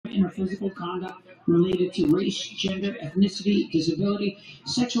and or physical conduct related to race, gender, ethnicity, disability,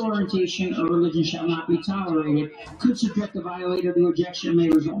 sexual orientation, or religion shall not be tolerated, could subject the violator to ejection and may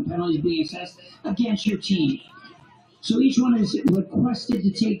result in penalties being assessed against your team. So each one is requested to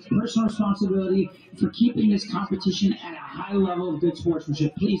take personal responsibility for keeping this competition at a high level of good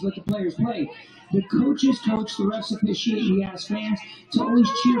sportsmanship. Please let the players play. The coaches coach, the refs officiate. We ask fans to always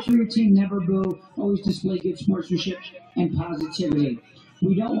cheer for your team, never boo, always display good sportsmanship and positivity.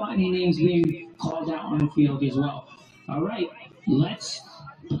 We don't want any names being called out on the field as well. All right, let's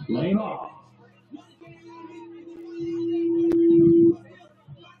play ball.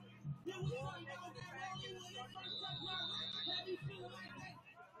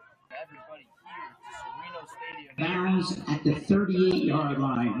 Bounds at the 38-yard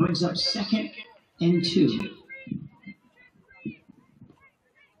line, brings up 2nd and 2. So if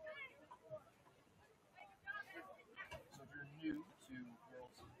you're new to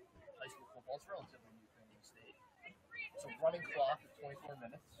girls high school football, it's relatively new thing in the state. So running clock of 24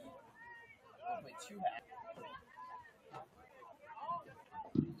 minutes. We'll play 2 halves.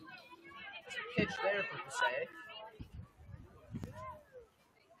 It's a pitch there for Passaic.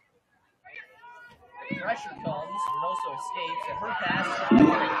 Pressure comes, Reynoso escapes, and her pass.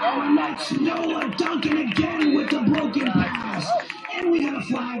 Noah Duncan again with the broken pass. And we got a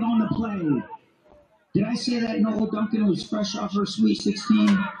flag on the play. Did I say that Noah Duncan was fresh off her Sweet 16?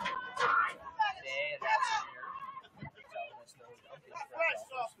 Yeah, that's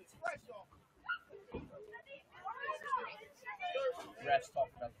weird. Refs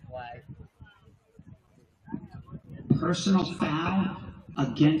talking about the flag. Personal foul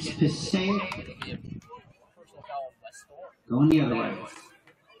against Passaic. Going the other way.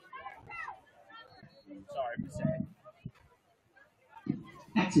 Sorry, Passaic.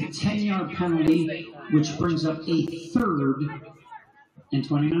 That's a 10-yard penalty, which brings up a 3rd and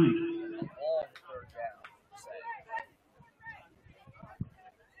 29. Long 3rd down, Passaic.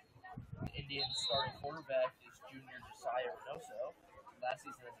 The Indians' starting quarterback is junior Josiah Reynoso. Last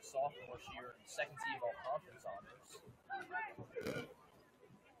season as a sophomore, she earned 2nd team all-conference honors.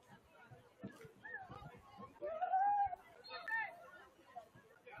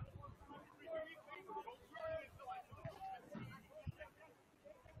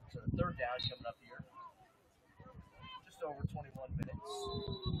 So the 3rd down is coming up here. Just over 21 minutes.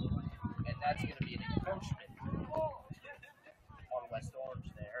 And that's going to be an encroachment on West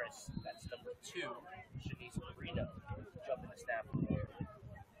Orange there. That's number 2, Shanice Marino, jumping the snap in the air.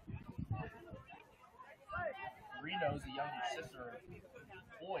 Marino's the younger sister of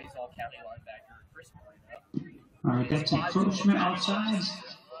boys all-county linebacker Chris Marino. All right, that's encroachment offsides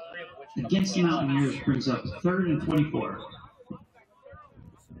against the Mountaineers, brings up 3rd and 24.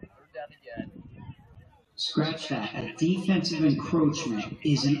 Scratch that. A defensive encroachment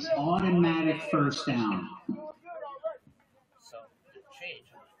is an automatic first down. So,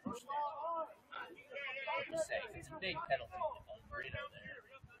 change on the first down. It's a big penalty on Marino there.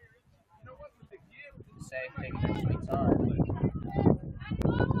 Passaic taking their sweet time.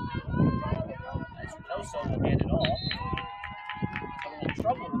 As Reynoso will hand it off.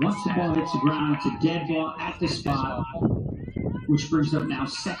 Once the ball hits the ground, it's a dead ball at the spot, which brings up now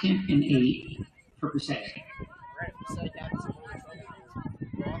 2nd and 8 for Passaic.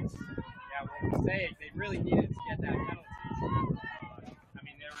 Passaic, they really needed to get that penalty. I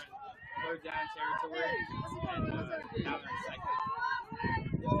mean, they were in 3rd down territory, and now they're in 2nd.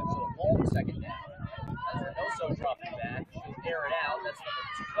 It's a long 2nd down. As Reynoso dropping back, she'll air it out. That's number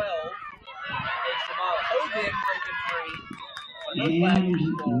 12. And Shamala Hogan breaking free.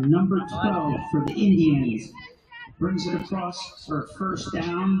 And number 12 for the Indians brings it across for a first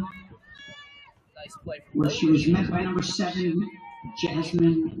down, Nice play from where she was met by number 7,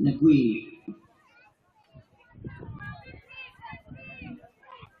 Jasmine Nagui.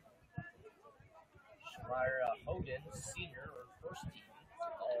 Shamira Hogan, senior, or first team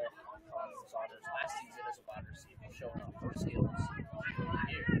all-conference honors last season as a wide receiver, showing off her skills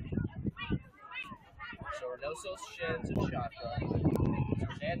here. So Reynoso's shins and shotgun.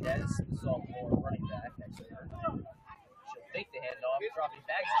 Hernandez, the sophomore running back, next to her. She'll fake the handoff, dropping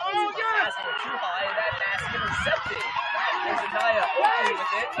back. Pass too high, and that pass intercepted. There's Anaya Oakley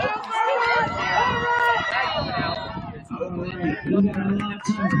with it. Oakley still running here. Flag coming out. All right, we got a lot of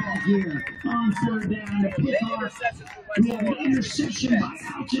time back here on 3rd down to pick off. We have an interception by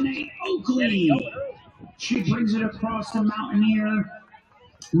Alternate Oakley. She brings it across the Mountaineer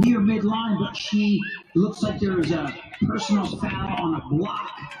near midline, but she looks like there is a personal foul on a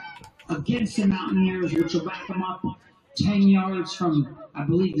block against the Mountaineers, which will back them up 10 yards from, I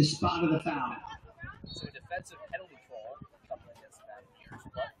believe, the spot of the foul. So a defensive penalty call coming against the Mountaineers,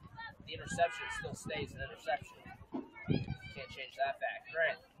 but the interception still stays an interception. Can't change that fact.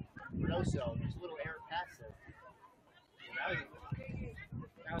 Grant. Renoso, there's a little error pass there.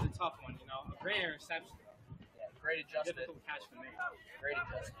 That was a tough one, you know. A great interception. Yeah, great adjustment. Difficult catch for me. Great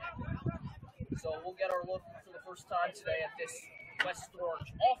adjustment. So we'll get our look for the first time today at this West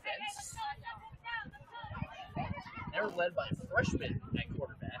Orange offense. They're led by a freshman at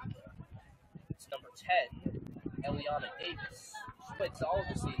quarterback. It's number 10, Eliana Davis. She's played solid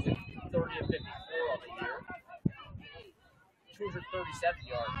this season, 30 of 54 on the year, 237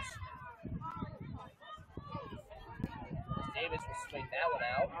 yards. Davis will swing that one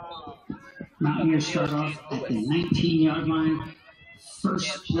out. Mountaineers start off at the 19-yard line.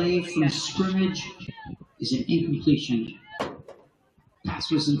 First play from scrimmage is an incompletion.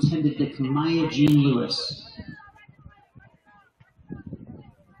 Pass was intended to Kamaya Jean Lewis.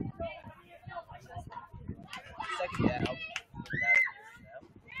 Second down.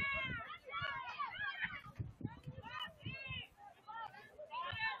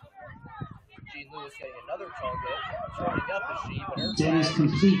 Jean Lewis getting another target. Turning up as she, but her Dennis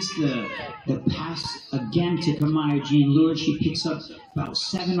completes the pass again to Kamaya Jean Lewis. She picks up about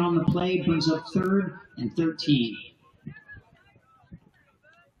 7 on the play, brings up 3rd and 13.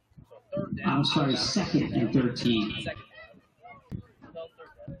 So third down. I'm sorry, 2nd and 13. Second down. No,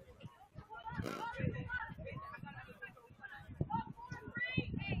 third down.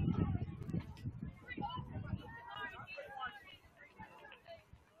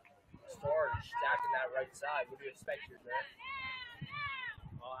 Storage stacking that right side. What do you expect here, Grant?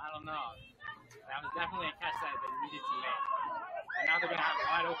 Well, I don't know. That was definitely a catch that they needed to make. And now they're going to have it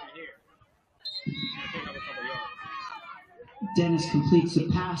wide open here. It's going to pick up a couple yards. Dennis completes the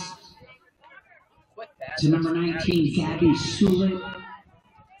pass Quick pass. to number 19, Gabby Sulit,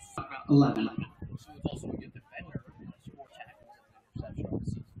 11. She was also a good defender. 4 tackles and interception on the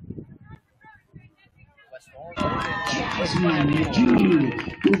season. West Jasmine Jude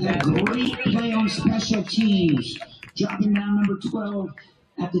with a great play on special teams, dropping down number 12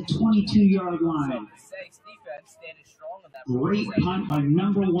 at the 22-yard line. Passaic's defense standing strong on that. Great punt by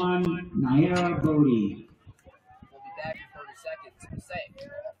number 1, Naira Bodie. We'll be back in 30 seconds. Passaic.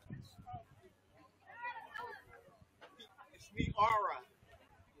 It's Niara.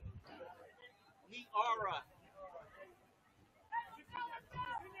 Niara.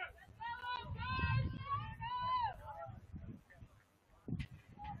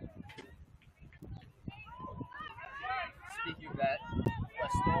 Speaking of that,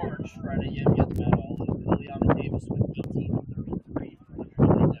 West Orange trying to get the ball. Eliana Davis with 18 of 33 for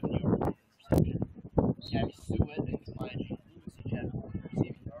 127 yards and interception. Gabby Stewart and Kamaya Jean Lewis each had 4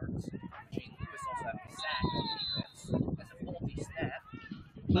 receiving yards. Jean Lewis also had a sack on defense. That's a faulty snap.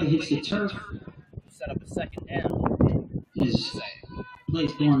 Play hits the turf, Set up a second down. is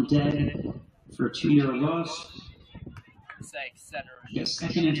plays born dead for a 2-yard loss. Passaic center. Yes,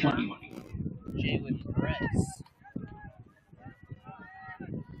 2nd and 20. Jalen Perez.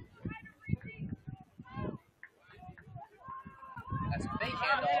 That's a big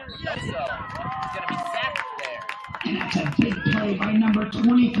handoff. Renoso is going to be sacked there. And that's a big play by number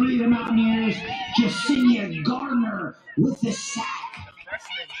 23 of the Mountaineers, Jacinia Gardner with the sack. The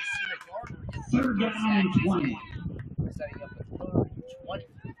freshman, Justina Gardner, gets 3rd down and 20. setting up the 3rd and 20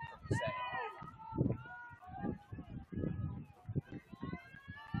 for Passaic.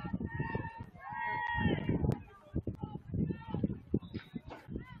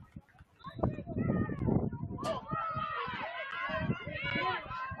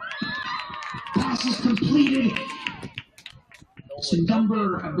 Pass is completed to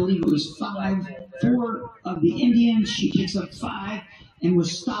number, I believe it was 4 of the Indians. She picks up 5 and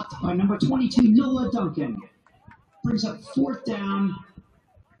was stopped by number 22, Nola Duncan. Brings up 4th down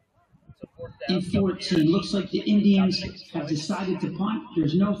So 4th down. and 14. Looks like the Indians have decided to punt.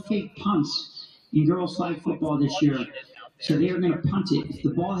 There's no fake punts in girls flag football this year, so they are going to punt it. If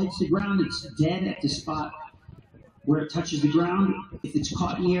the ball hits the ground, it's dead at the spot where it touches the ground. If it's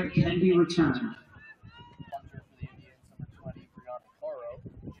caught in the air, it can be returned. Punter for the Indians, number 20, Brianna Caro,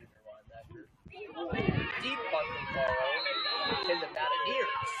 junior linebacker. Deep punt from Caro to the Mountaineers.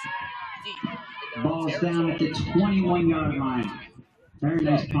 Deep in their own Ball's down at territory. the 21-yard line. Very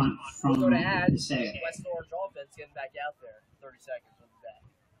nice punt We'll from go to ads. Passaic. West Orange offense getting back out there. 30 seconds. We'll be back.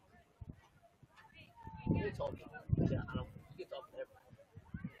 You can talk. Yeah, I don't. You can talk to everybody.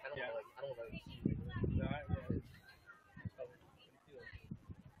 I don't know. Like, I don't know.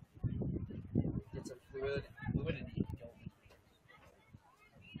 Get some fluidity going.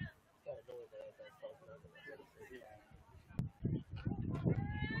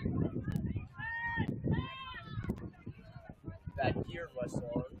 Back here in West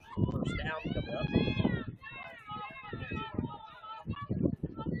Orange. First down coming up.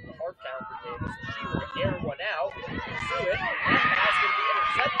 The hard count for Davis. She will air one out. Pursue it. That pass going to be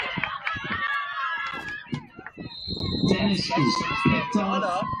intercepted. Dennis is picked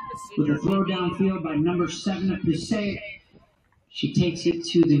off with a throw downfield by number 7 of Passaic. She takes it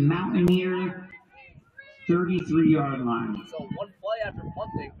to the Mountaineer 33-yard line. So one play after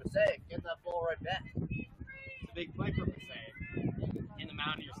punting, Passaic getting that ball right back. It's a big play for Passaic in the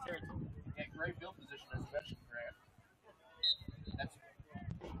Mountaineers territory. Yeah, great field position as you mentioned, Grant. That's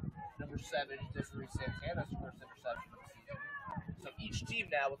number 7, Desiree Santana's first interception of the season. So each team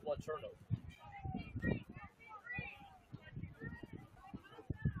now with one turnover.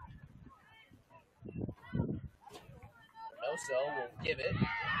 Reynoso will give it.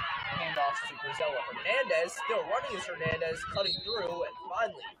 Handoff to Grisella. Hernandez, still running as Hernandez, cutting through and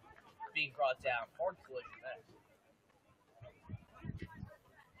finally being brought down. Hard collision there.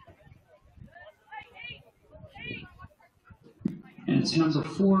 And it's number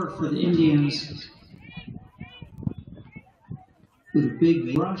 4 for the Indians with a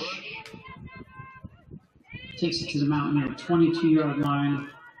big rush. Takes it to the Mountaineer 22-yard line.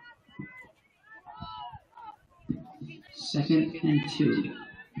 2nd and 2.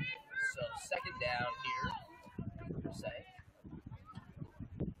 So second down here, per se.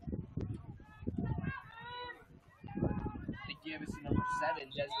 To give us number 7,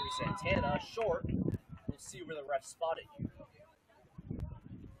 Desiree Santana, short. We'll see where the ref spotted here.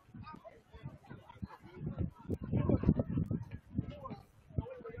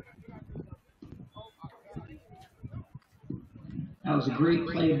 That was a great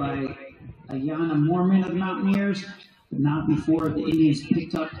play by Ayana Mormon of the Mountaineers, but not before the Indians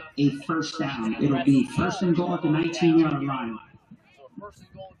picked up a first down. It'll be 1st and goal at the 19-yard line. So first and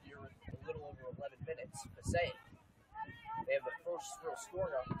goal here with a little over 11 minutes. Passaic. They have the first real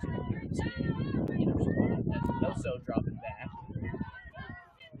scoring opportunity in this game. That's Reynoso dropping back.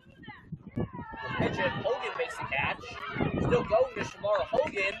 The pitch in, Hogan makes the catch. Still going to Shamara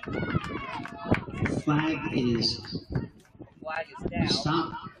Hogan. Flag is down.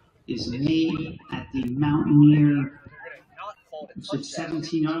 stop is made at the Mountaineer. They're going to not call it a So touchdown.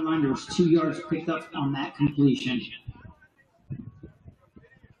 17-yard line. There was 2 yards picked up on that completion.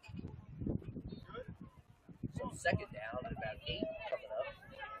 So second down at about 8 coming up.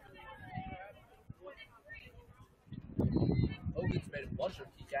 Hogan's made a bunch of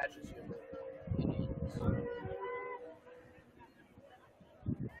key catches here.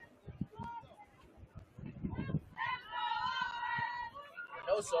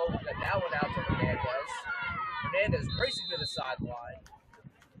 Reynoso will get that one out to Hernandez. Hernandez racing to the sideline.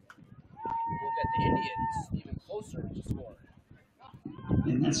 We'll get the Indians even closer to scoring.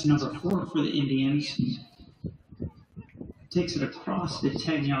 And that's number 4 for the Indians. Takes it across the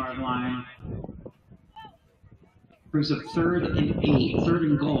 10-yard line. Brings up 3rd and 8. 3rd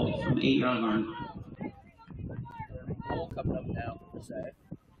and goal from the 8-yard line. Goal coming up now, per se.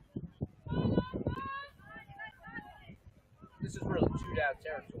 This is really 2-down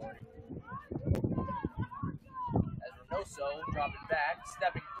territory. As Reynoso dropping back,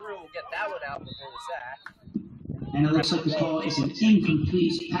 stepping through, will get that one out before the sack. And it looks like the call is an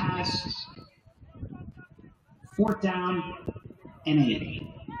incomplete pass. 4th down and 8.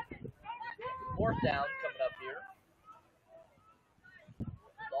 4th down coming up here.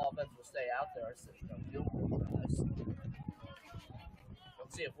 The offense will stay out there since no field goal tries.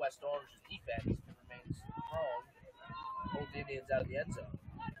 Let's see if West Orange's defense remains strong. Hold the Indians out of the end zone.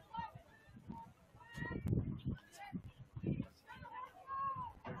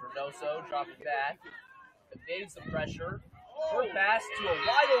 There's Reynoso dropping back. Evades the pressure. Short pass to a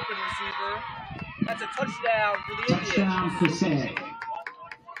wide open receiver. That's a touchdown for the Indians. Touchdown, Passaic.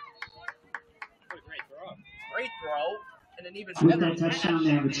 What a great throw. Great throw. And an even With better that touchdown,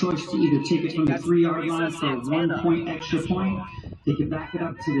 they have a choice to either take it from the 3-yard line for a 1-point extra point. They could back it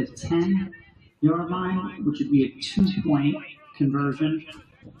up to the 10-yard line, which would be a 2-point conversion,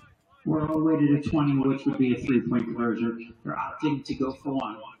 or all the way to the 20, which would be a 3-point conversion. They're opting to go for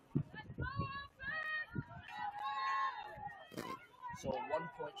 1. So a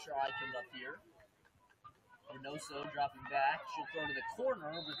 1-point try coming up here. Reynoso dropping back. She'll throw to the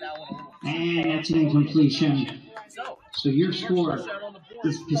corner, but that one a little too And that's an incompletion. So your score touchdown on the board.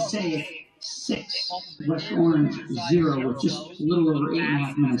 is Passaic 6, West Orange 0, with just a little over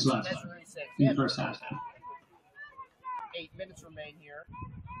 8.5 minutes left in the first half. 8 minutes remain here,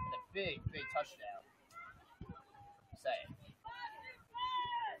 and a big, big touchdown. Passaic.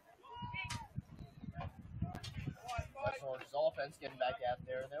 West Orange's offense getting back out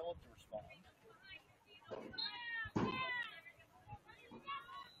there, and they'll look to respond.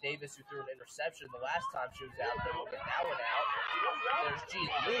 Davis, who threw an interception the last time she was out there, will get that one out. There's G.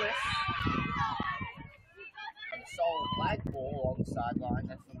 Lewis. And a solid flagpole along the sideline.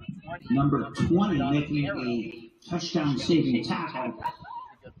 That's number 20. Number 20 making a touchdown-saving tackle.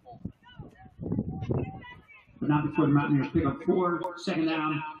 But not before the Mountaineers pick up 4, second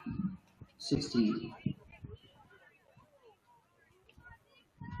down, 16.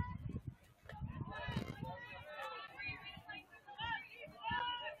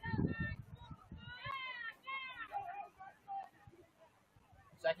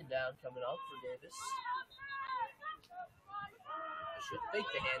 Second down coming up for Davis. Should fake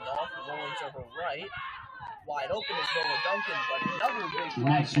the handoff, rolling to her right. Wide open is Noah Duncan, but another big And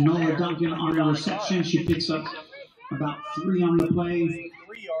that's Noah Duncan on the reception. She picks up about 3 on the play.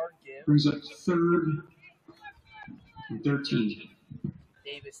 3-yard give. Brings up 3rd and 13.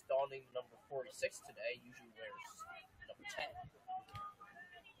 Davis donning number 46 today, usually wears number 10.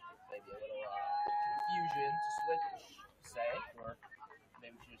 Maybe a little confusion to switch, say, or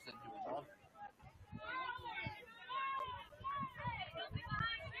maybe she just didn't do it wrong.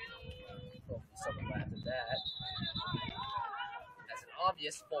 Someone laughed at that. That's an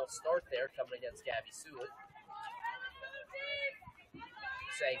obvious false start there coming against Gabby Sewett.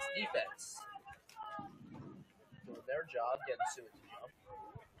 Sank's defense doing their job, getting Sewett to jump.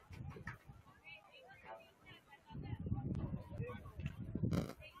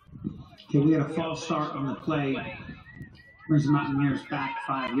 Okay, we had a false start on the play. Brings the Mountaineers back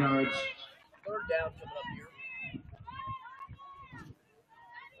 5 yards. Third down coming up here.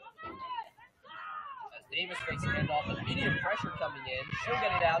 Davis makes a handoff, immediate pressure coming in. She'll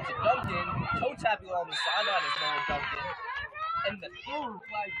get it out to Duncan. Toe tapping along the sideline is Noah Duncan. And the third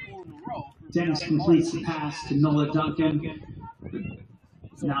flagpole in a row. Dennis completes the pass to Noah Duncan.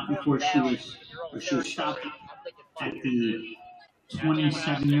 Not before she was stopped at the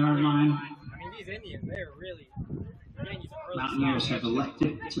 27-yard line. I mean, these Indians, they're really Mountaineers have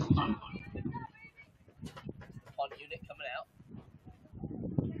elected to punt. Punt unit coming out.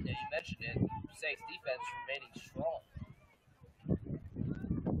 Yeah, you mentioned it. Sank's defense remaining strong.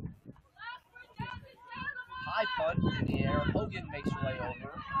 High punt in the air. Hogan makes her way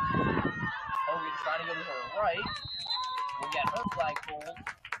over. Hogan trying to go to her right. We'll get her flagpole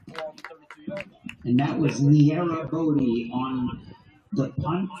along the 32-yard line. And that was Niera Bodie on the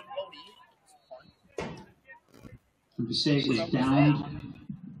punt. Passaic was down.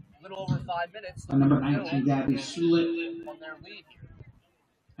 A little over 5 minutes. On number 19, Gabby Sewett On their lead here.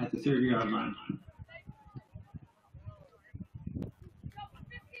 at the 30-yard line.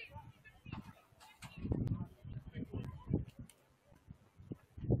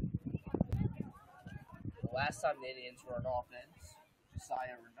 The last time the Indians were on offense,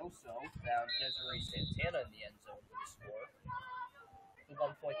 Josiah Reynoso found Desiree Santana in the end zone for the score. The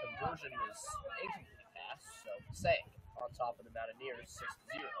 1-point conversion was an incomplete pass, so Passaic on top of the Mountaineers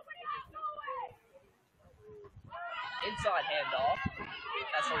 6-0. Inside handoff.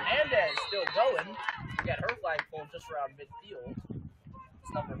 As Hernandez still going, we got her flagpole just around midfield.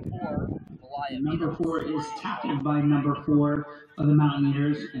 It's number 4, Malaya. Number 4 is tackled by number 4 of the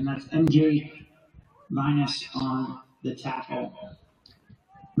Mountaineers, and that's MJ Linus on the tackle.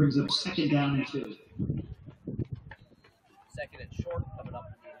 Brings up second down and 2. Second and short coming up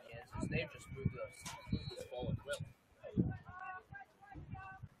for the Indians. His name just moved us. Ball and will.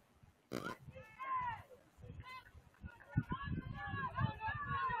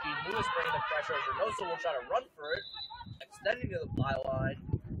 Lewis bringing the pressure over. Reynoso will try to run for it, extending to the byline,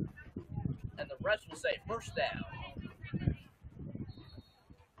 and the refs will say first down.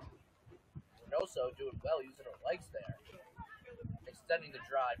 Reynoso doing well using her legs there, extending the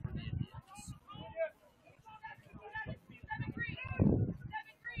drive for the Indians.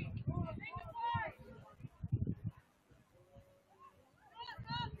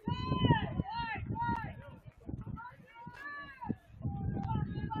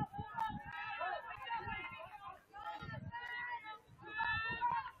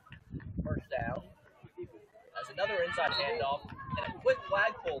 Another inside handoff and a quick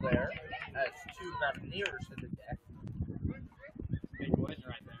flagpole there as 2 Mountaineers hit the deck. big collision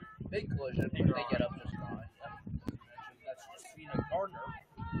right there. Big collision, but they get up just fine. Yep. That's Justina Gardner.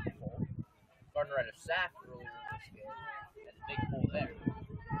 Gardner had a sack earlier in this game, and a big pull there.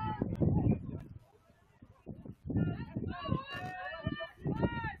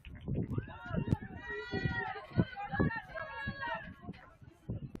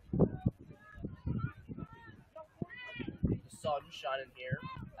 Sun shining here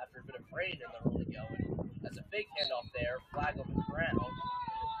after a bit of rain in the early going. That's a big handoff there, flag on the ground.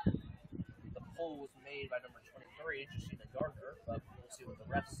 The pull was made by number 23, Justina Gardner, but we'll see what the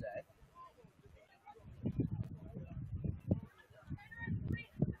refs say.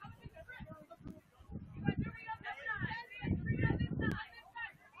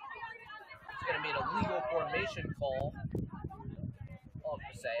 It's going to be an illegal formation call on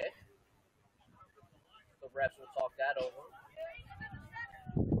Passaic. The refs will talk that over.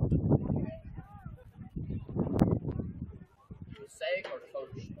 Passaic are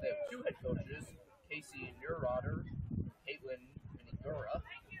coach. They have two head coaches, Casey Neurotter, Caitlin Minigura,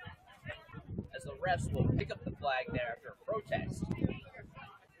 as the refs will pick up the flag there after a protest.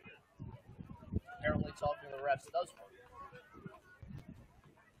 Apparently talking to the refs does work.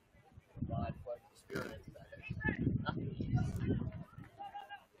 Provide flag experience.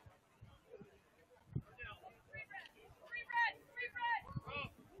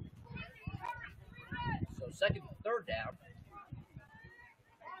 So second and third down.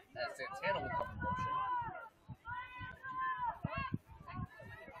 As Santana will come in motion.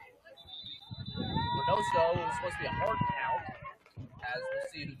 Reynoso was supposed to be a hard count, as we'll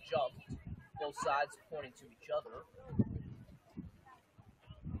see who jumped. Both sides pointing to each other.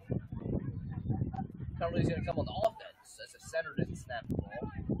 Penalty's going to come on the offense, as the center didn't snap the ball.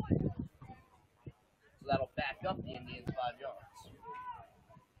 So that'll back up the Indians 5 yards.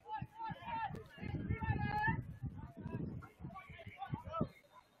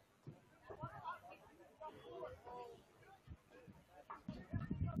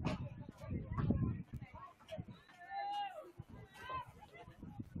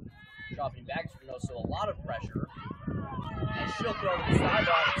 Dropping back to Reynoso, a lot of pressure. And she'll throw to the sideline.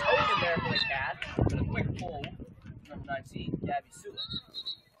 It's Hogan there for the catch. And a quick pull. Number 19, Gabby Sulik.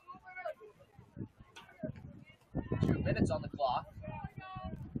 2 minutes on the clock.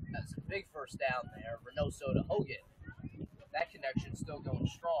 That's a big first down there. Reynoso to Hogan. That connection still going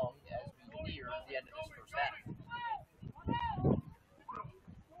strong as we near the end of this first half.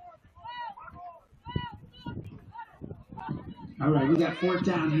 All right, we got fourth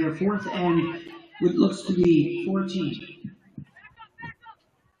down here. Fourth and what looks to be 14.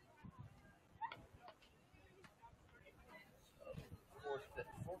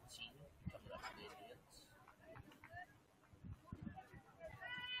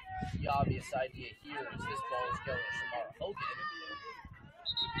 The obvious idea here is this ball is going to Shamara Hogan.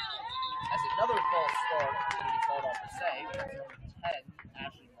 As another false start is going to be called off the save. Number 10,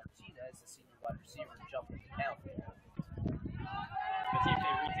 Ashley Martinez, the senior wide receiver, jumping the count.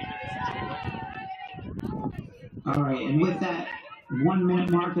 All right, and with that 1 minute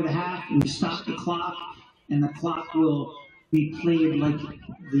mark of the half, we stop the clock, and the clock will be played like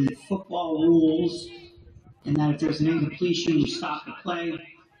the football rules, and that if there's an incompletion, we stop the play.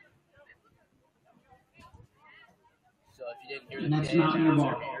 So if you didn't hear And the that's not your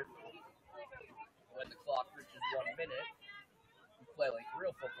ball. When the clock reaches 1 minute, we play like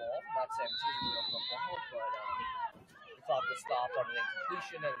real football. Not saying this is real football, but the clock will stop on an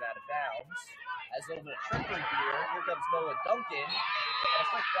incompletion and an out of bounds. As a little bit of trickery here, here comes Noah Duncan, and a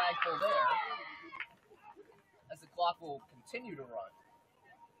quick flag pull there, as the clock will continue to run.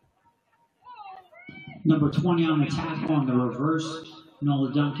 Number 20 on the tackle on the reverse.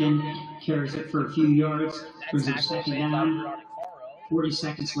 Noah Duncan carries it for a few yards. Brings it second down. 40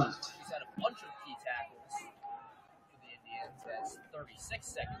 seconds left. He's had a bunch of key tackles for the Indians as 36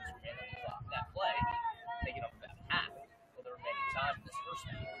 seconds remain on the clock. That play taking up about half of the remaining time in this first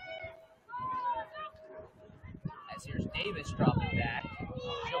half. As here's Davis dropping back.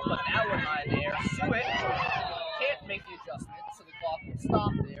 She'll put that one high there. Suet can't make the adjustment, so the clock will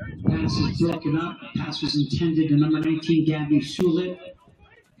stop there. Pass is broken up. Pass was intended to number 19, Gabby Sulit.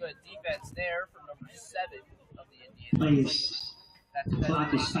 Good defense there from number 7 of the Indians. Plays. The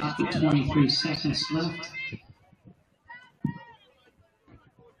clock is stopped at 23 seconds left.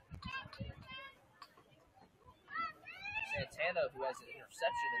 Santana, who has an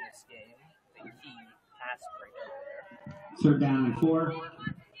interception in this game, the key pass breakup there. Third down and 4.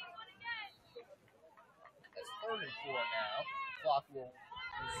 That's 3rd and 4 now. Clock will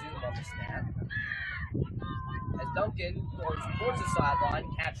resume on the snap. As Duncan throws towards the sideline,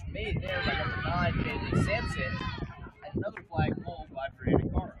 catch made there by number 9, Bailey Sampson, and another flag pulled by Brianna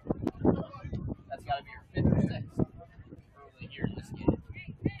Caro. That's got to be her 5th or 6th early here in this game.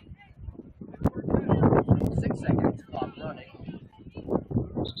 6 seconds, clock running.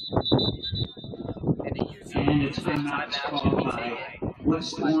 And it's timeout called by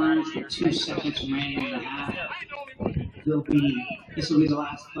West Orange with 2 seconds remaining in the half. This will be the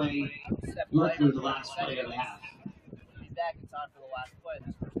last play, luckily the last play of the half. We'll be back in time for the last play of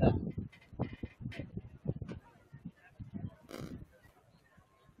this first half.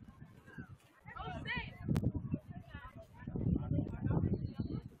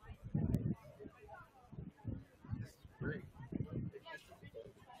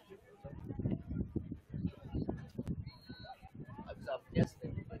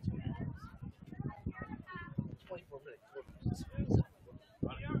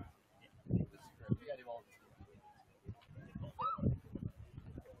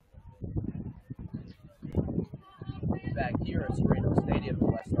 here at Sereno Stadium in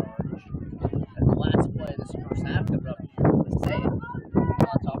West Orange. And the last play of this first half coming up here with Passaic on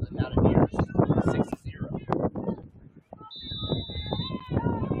top of the Mountaineers, 6-0.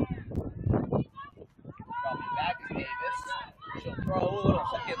 Dropping back is Davis. She'll throw a little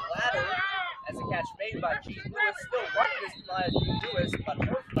hook and ladder as a catch made by G. Lewis. Still running this line as G. Lewis, but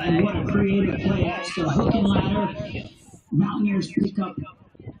her flag. And what a creative play. That's the hook and ladder. Mountaineers pick up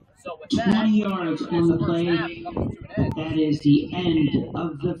So with 20 that, yards on the play. That is the end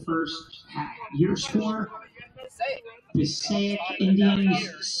of the first half. Your score, Passaic Indians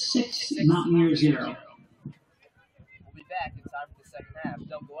 6, Mountaineers 0. We'll be back in time for the second half.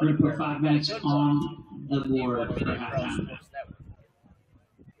 Don't go We're going to put anywhere. 5 minutes on the board for Pro halftime. Sports Network.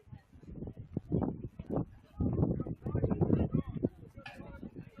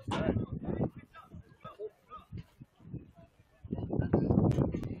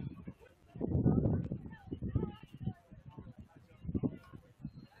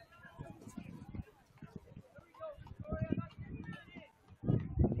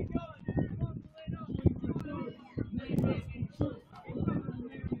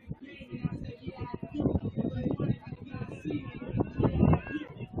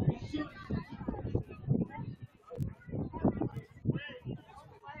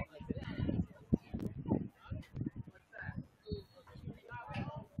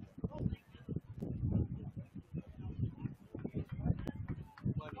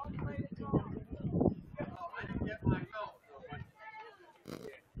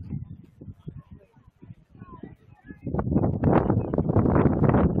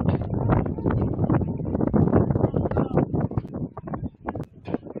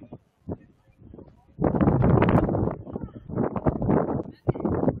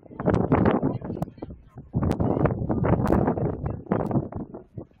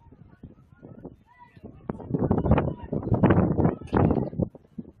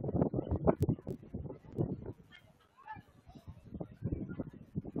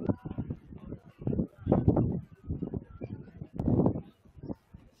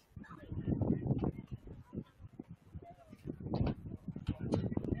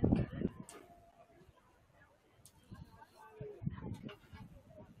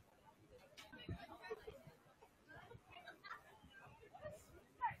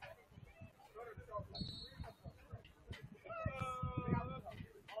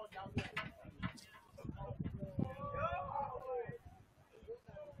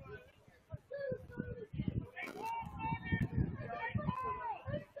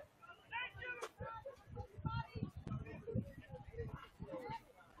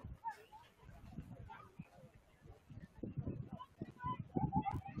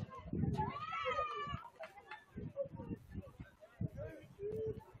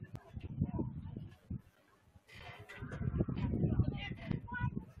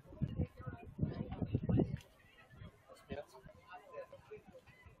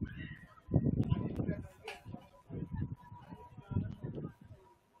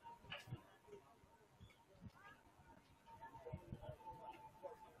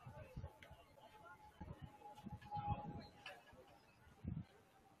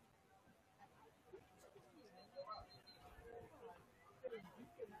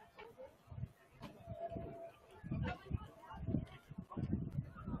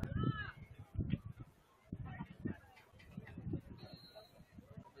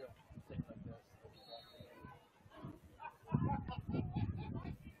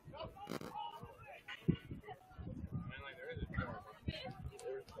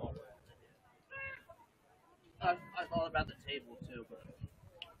 I thought about the table too, but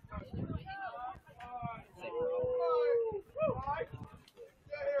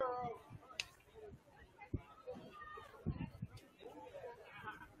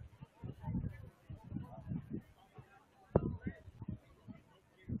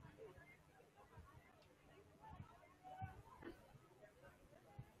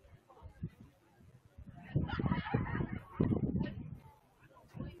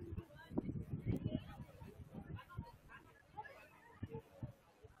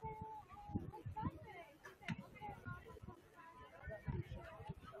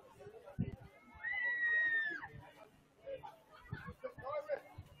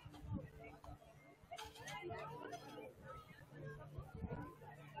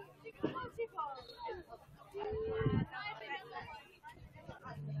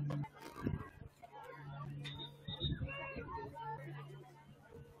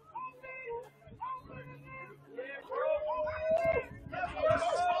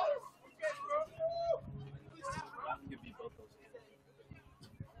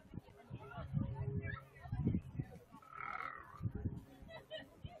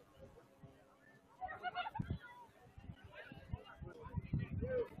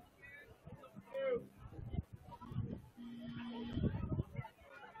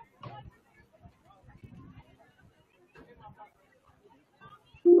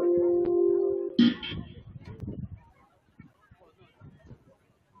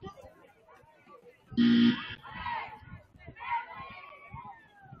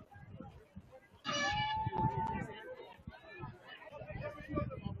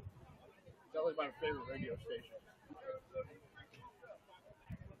That was my favorite radio station.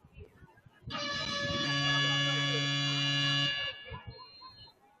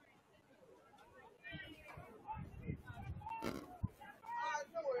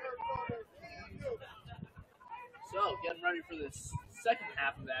 So, getting ready for this second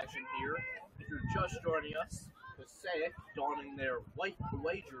half of action here. If you're just joining us, Passaic donning their white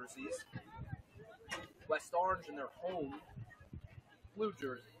away jerseys, West Orange in their home blue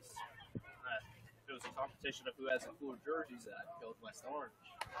jerseys. If it was a competition of who has the cooler jerseys, I'd go with West Orange.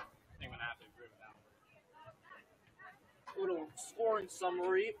 I think I'm gonna have to agree with that one. Little scoring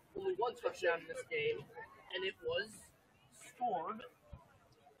summary: only one touchdown in this game, and it was scored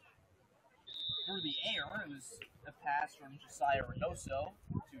through the air. It was a pass from Josiah Reynoso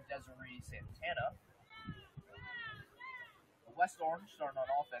to Desiree Santana. The West Orange starting on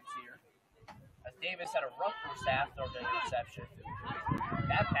offense here, as Davis had a rough first half throwing an interception.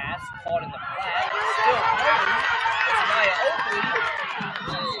 That pass caught in the flag, still holding. Josiah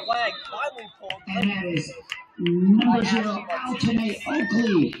Oakley, flag finally pulled. And that is number 0, Alternate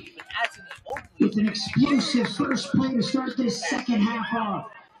Oakley, with an explosive first play to start this second half off.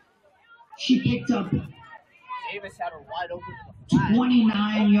 She picked up Davis had her wide open to the flag.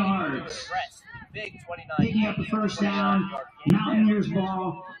 29 yards. Big 29. Picking up the first down, Mountaineers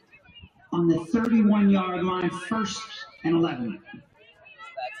ball on the 31-yard line, 1st and 11.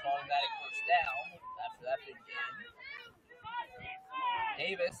 That's an automatic first down after that big game.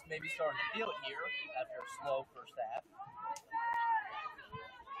 Davis maybe starting to feel it here after a slow first half.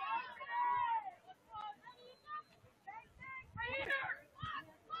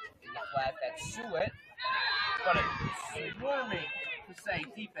 In the flat, that's Suet, but a swarming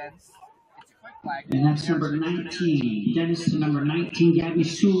Passaic defense. It's a quick flag. And that's number 19. Dennis to number 19, Gabby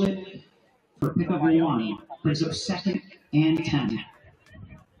Sulet for pickup 1. Brings up 2nd and 10.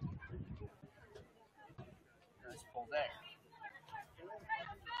 Nice pull there.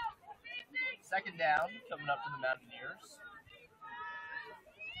 Second down coming up for the Mountaineers.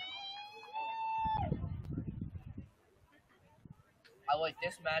 I like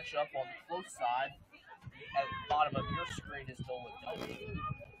this matchup on the close side. At the bottom of your screen is Nolan Duncan.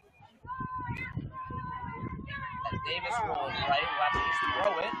 As Davis rolling right, we'll have to just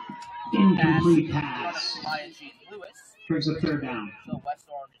throw it. Incomplete pass. Ryan G. Lewis. Brings up 3rd down. So West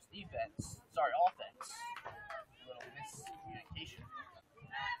Orange's defense, offense. A little miscommunication.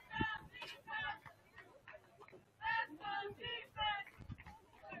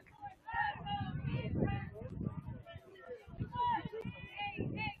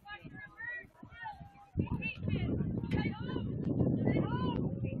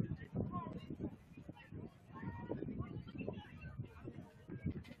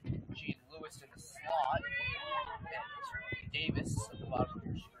 Gene Lewis in the slot, and Davis at the bottom of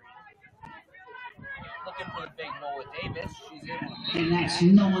your screen. Looking for the big Nola Davis. She's able to And that's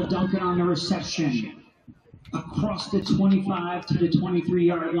Noah Duncan on the reception. Across the 25 to the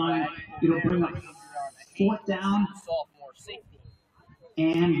 23-yard line. It'll bring up 4th down sophomore safety.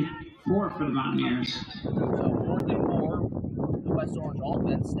 and 4 for the Mountaineers. So 4th and 4. The West Orange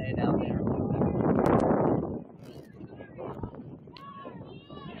offense staying out there.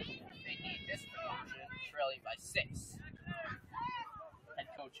 They need this conversion, trailing by 6. Head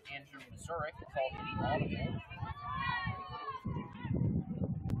coach Andrew Mazurek called the audible.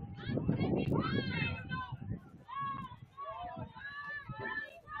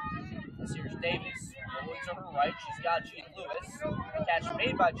 This here's Davis. Rolling to her right. She's got Gene Lewis. Catch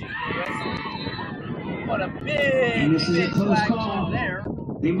made by Gene Lewis. What a big, And this is a big close flag call. there.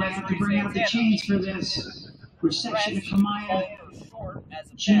 They might have to bring out the chains for this. Reception to Kamaya.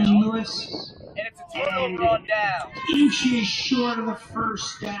 Jean Lewis. And it's a turnover on down. Inches short of the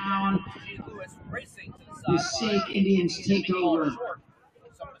first down. Gene Lewis racing to The the sideline. Passaic Indians take over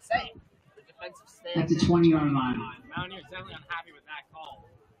So Passaic, the defensive stand. at the 20-yard line. Mountaineers definitely unhappy with that call.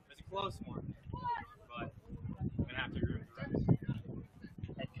 It was a close one, but I'm gonna have to agree with that.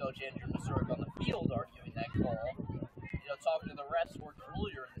 Head coach Andrew Mazurek on the field arguing that call. Talking to the refs worked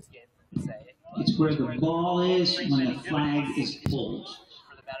earlier in this game for Passaic. It's where the ball is when the flag is pulled.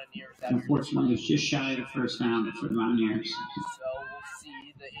 For the Mountaineers. Unfortunately, it's just shy of the first down for the Mountaineers. So we'll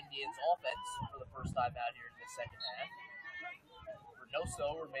see the Indians offense for the first time out here in the second half.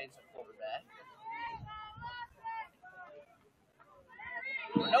 Reynoso remains a quarterback.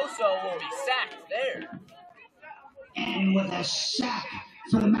 Reynoso will be sacked there. And with a sack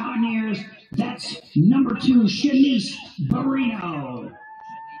for the Mountaineers, that's number 2, Shanice Barino. Shanice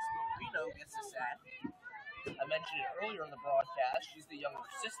Marino gets the sack. mentioned it earlier in the broadcast. She's the younger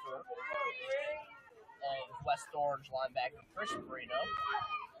sister of West Orange linebacker Chris Marino.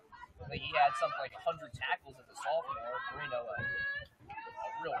 I think he had something like 100 tackles as a sophomore. Marino, a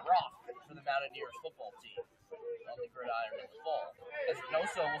real rock for the Mountaineers football team on the gridiron in the fall. As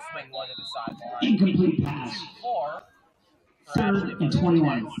Reynoso will swing one to the sideline. Incomplete pass. Third and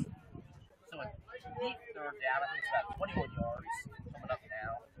 21. So a deep third down. I think it's about 21 yards coming up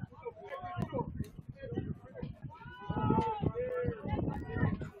now.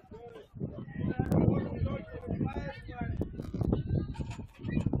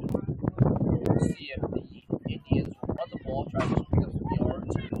 See if the Indians will run the ball, try to pick up some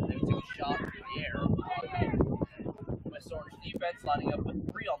yards, or maybe take a shot in the air. West Orange defense lining up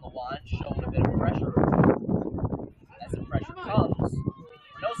with 3 on the line, showing a bit of pressure. As the pressure comes,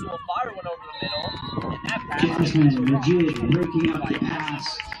 Reynoso will fire one over the middle, and that pass Jasmine Rigid breaking up the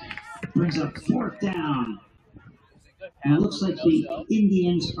pass. Brings up 4th down. And it looks like the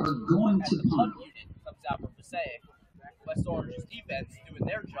Indians are going to punt. Unit comes out from Passaic. West Orange's defense doing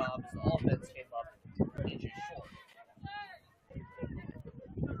their job as the offense came up inches short.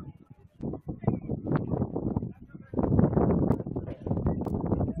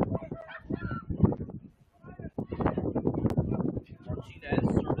 Martinez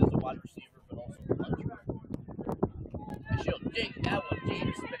served as a wide receiver, but also a puncher. And she'll dig that one deep,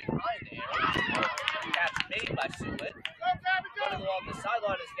 spinning high in the air. Catch made by Suet. Running along the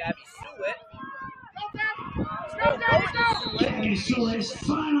sideline is Gabby Suet. Gabby Suet is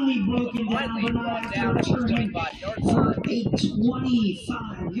finally broken down, but not after returning for a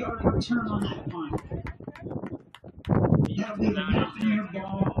 25-yard return on that punt. That'll be the Mountaineer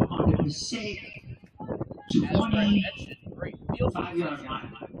ball on the Passaic 25-yard line.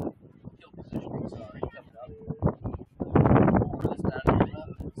 Field positioning, sorry, coming up for this Mountaineer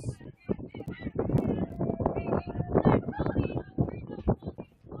offense.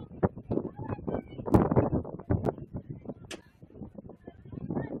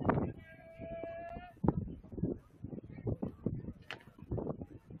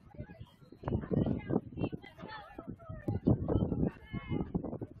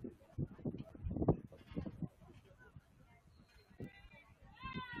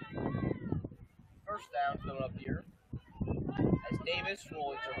 First down coming up here. As Davis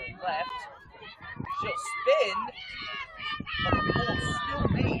rolling to her left. She'll spin, but the ball's still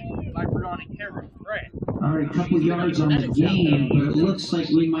made by Brianna Carey. All right, a couple yards on the game, but it looks like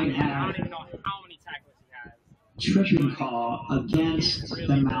we might I have don't even know how many tackles he has. tripping call against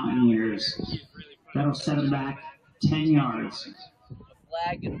the Mountaineers. He's really put That'll set them back 10 yards, The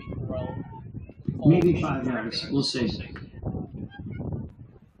flag going to be thrown. maybe 5 yards. We'll see. Looks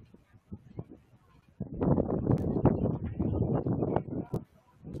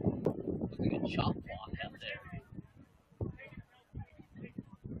like a chop block out there.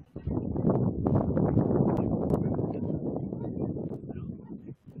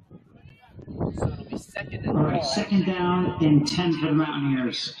 So it'll be second and All right, long. second down and 10 for the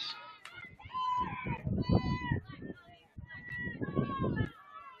Mountaineers.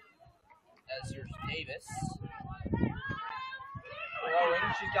 As here's Davis. Throwing,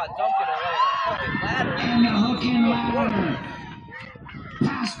 she's got Duncan away. Hook and ladder. And a hook and ladder.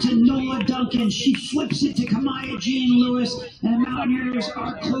 Pass to Nola Duncan. She flips it to Kamaya Jean Lewis, and the Mountaineers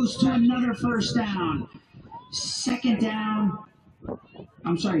are close to another first down.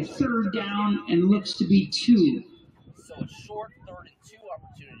 Third down, and looks to be 2. So a short 3rd and 2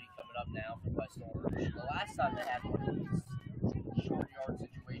 opportunity coming up now for West Orange. The last time they had one of these short yard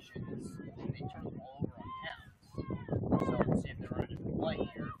situations, they turned the ball over on downs. So we'll see if they're running a play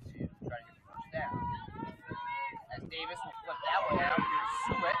here to try to get the first down. As Davis will flip that one out, here's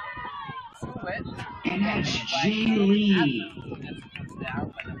Suet. And that's Jay Lee. That's the first down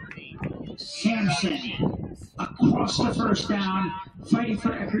by number 8. Sampson across the first down, fighting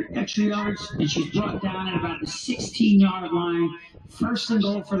for extra yards, and she's brought down at about the 16-yard line. First and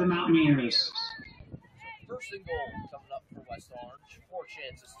goal for the Mountaineers. First and goal coming up for West Orange. 4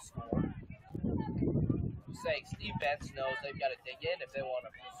 chances to score. Passaic's defense knows they've got to dig in if they want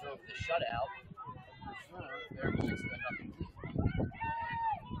to preserve the shutout. Preserve their 6-0 lead.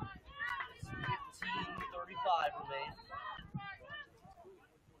 15:35 remain.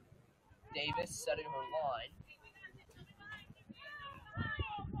 Davis setting her line.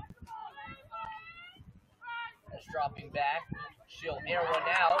 As dropping back, she'll air one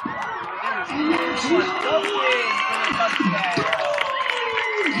out. There's one. Duncan for the touchdown.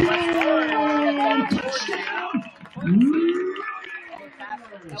 Touchdown!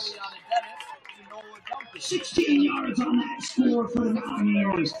 16 yards on that score for the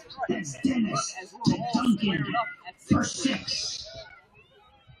Mountaineers. That's Dennis to Duncan for 6.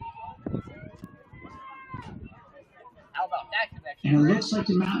 How about that connection? And it looks like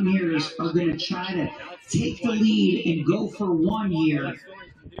the Mountaineers are going to try to take the lead and go for 1 here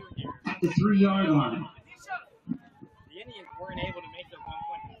at the 3-yard line. The Indians weren't able to make their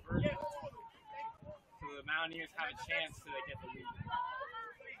 1-point conversion, so the Mountaineers have a chance to get the lead.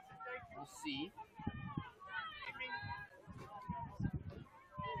 We'll see.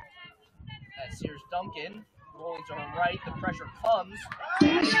 As here's Duncan rolling to her right. The pressure comes.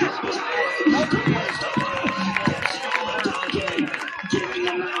 Duncan giving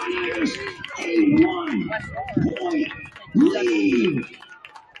the Mountaineers a 1-point lead.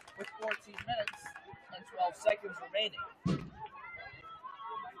 With 14 minutes and 12 seconds remaining.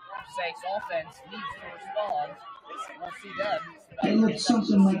 Passaic's offense needs to respond. We'll see them. It looks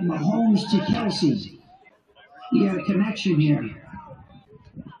something like Mahomes to Kelsey. You got a connection here.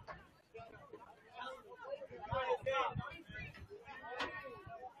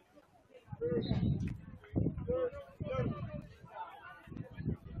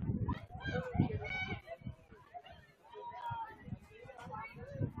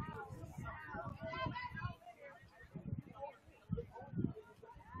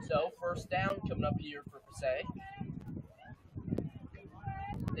 So, first down coming up here for Passaic.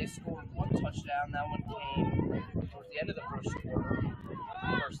 They scored 1 touchdown. That one came towards the end of the first quarter.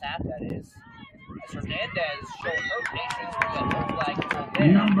 First half, that is. As Hernandez showing her patience with that no flag pulled there.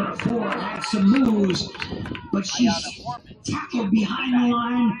 Number 4 had some moves, but she's tackled behind the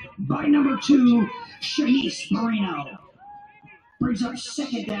line by number 2, Shanice Marino. Brings up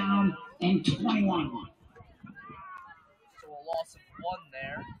 2nd down and 21. So a loss of 1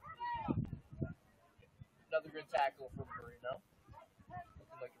 there. Another good tackle from Marino.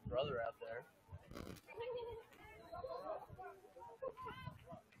 Looking like your brother out there.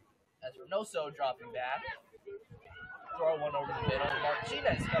 As Reynoso dropping back. Throw one over the middle.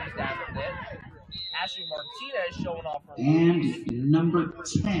 Martinez comes down with it. Ashley Martinez showing off her moves. And number Will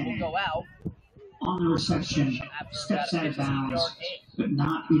 10 go out. on the reception steps out of bounds, but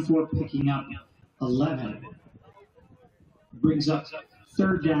not before picking up 11. Brings up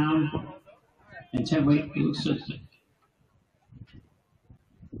 3rd down and 10. Wait, it looks like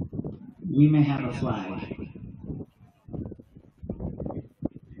we may have a flag.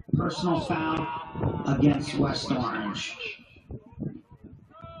 Personal foul against West Orange.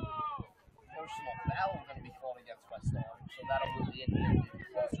 Personal foul going to be called against West Orange, so that'll move the Indians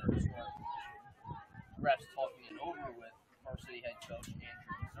closer to scoring position. Refs talking it over with Varsity head coach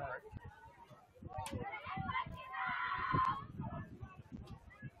Andrew Zurich.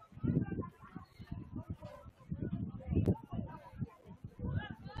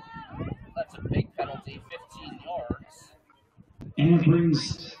 That's a big penalty, 15 yards. And it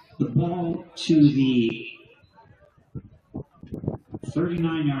brings the ball to the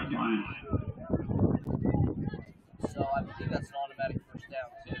 39-yard line. So I believe that's an automatic first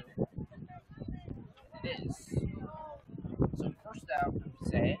down, too. It is. So first down for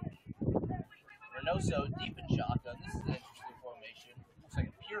Passaic. Reynoso deep in shotgun. This is an interesting formation. Looks like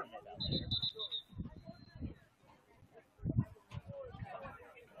a pyramid out there.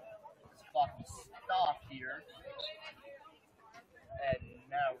 This clock will stop here. And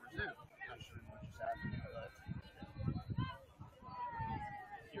now resume. Not sure what just happened, but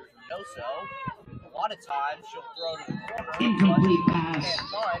here's Reynoso. A lot of times she'll throw to the corner. Incomplete pass. Can't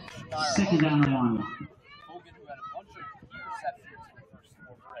find Shania 2nd down and 1. Hogan, who had a bunch of key receptions in the first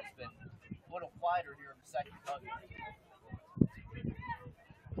quarter, has been a little quieter here in the second quarter.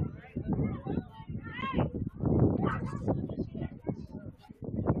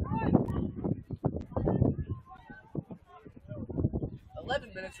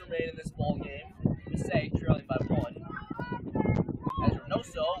 11 minutes remain in this ball game. Passaic trailing by 1. As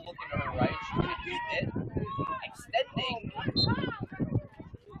Reynoso looking to her right, she could keep it, extending.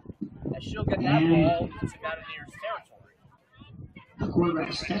 As she'll get that ball into Mountaineers territory. The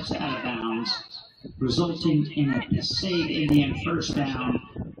quarterback steps out of bounds, resulting in a Passaic Indian first down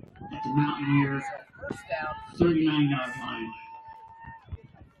at the Mountaineer So first down, 39-yard line.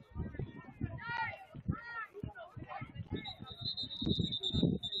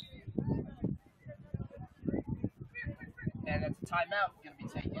 and that's a timeout going to be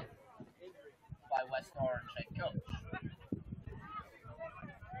taken by West Orange head coach.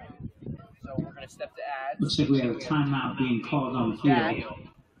 So we're going to step to ads. Looks like we have a timeout being called on the Back field.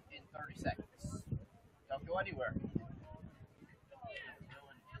 in 30 seconds. Don't go anywhere.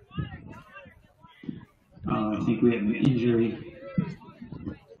 I think we have an injury.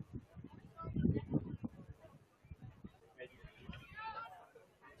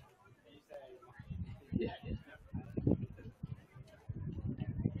 Yeah.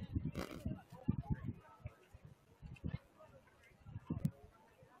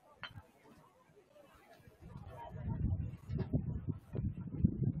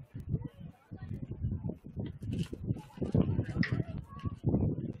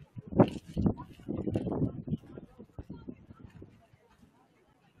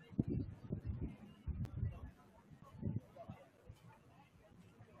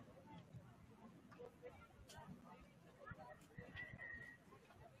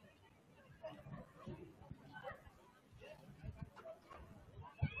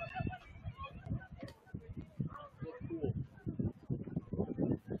 Cool.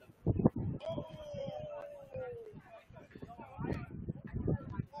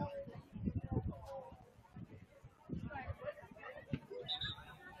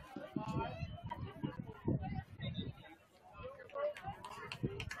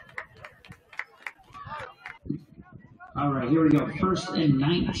 All right, here we go. 1st and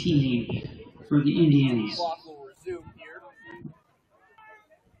 19 for the Indians. Clock will resume here.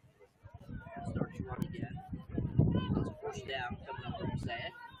 Start to run again. It's a first down coming up for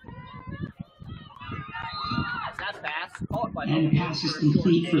Passaic. As that pass caught by And the pass is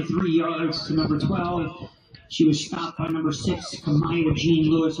complete for 3 yards to number 12. She was stopped by number 6, Kamaya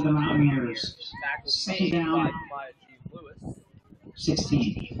Jean Lewis of the Mountaineers. Second down, by Jean Lewis.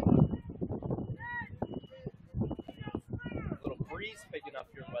 16. Little breeze picking up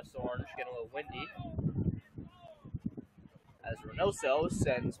here in West Orange, getting a little windy. As Reynoso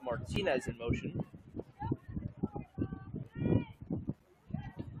sends Martinez in motion.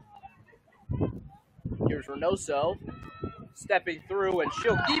 Here's Reynoso stepping through, and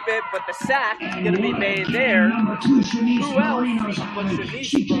she'll keep it, but the sack is going to be made there. Number 2, Shanice Who else Marino's but on it. Shanice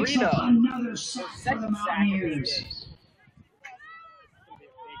She picks Marino? up another sack for the Second sack of this Mountaineers. game.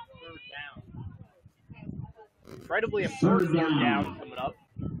 Third down. Incredibly important Third third down. down coming up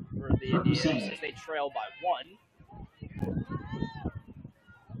for the Indians as they trail by 1.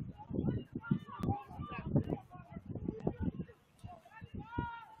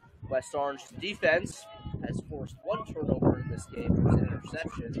 West Orange defense has forced 1 turnover in this game, which is an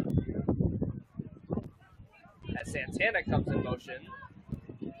interception. As Santana comes in motion,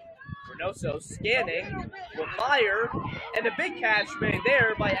 Reynoso scanning, will fire, and a big catch made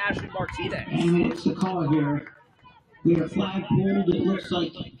there by Ashley Martinez. And what's the call here? We have a flag pulled. It looks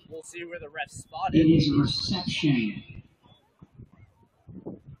like We'll see where the ref spotted. it is a reception.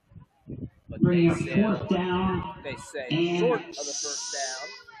 But Bringing up they say, 4th down they say and short of the first down.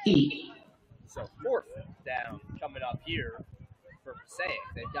 8. So 4th down coming up here for Passaic.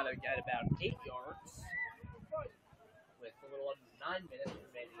 They've got to get about 8 yards with a little under 9 minutes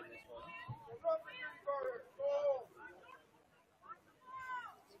remaining in this one.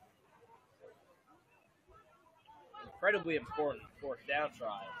 Incredibly important 4th down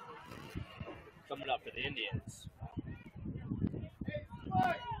try coming up for the Indians.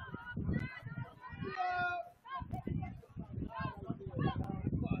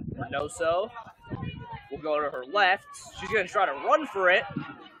 Reynoso will go to her left. She's going to try to run for it.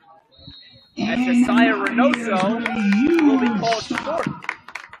 And Josiah Reynoso will be called short.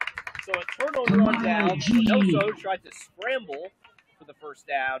 So a turnover on down. Reynoso tried to scramble for the first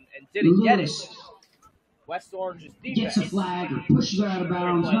down and didn't get it. West Orange's Gets a defense. flag or pushes her out of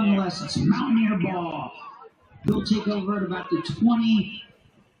bounds. Nonetheless, it's a Mountaineer ball. They'll take over at about the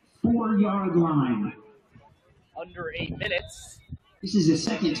 24-yard line. Under 8 minutes. This is the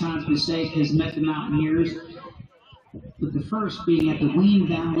second time Passaic has met the Mountaineers, with the first being at the Wayne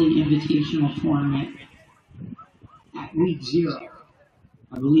Valley Invitational Tournament at week 0.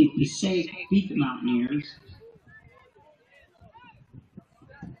 I believe Passaic beat the Mountaineers.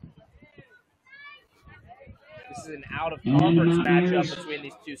 This is an out-of-conference matchup between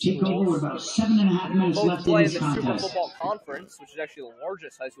these two Take over with schools. about 7.5 minutes Both left in play in this the Super contest. Football Conference, which is actually the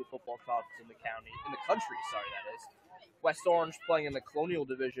largest high school football conference in the country, that is. West Orange playing in the Colonial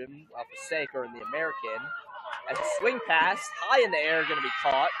Division, while Passaic are in the American. As a swing pass, high in the air, going to be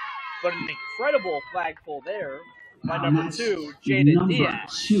caught, but an incredible flag pull there by number 2, Jaden Number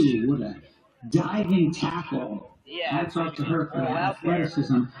Diaz. 2, what a diving tackle. Yeah, Hats off to her for all her out there.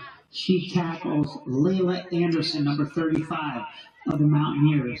 athleticism. She tackles Layla Anderson, number 35 of the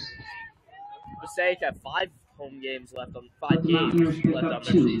Mountaineers. Passaic have 5 home games left on But 5 the games Mountaineers pick left up on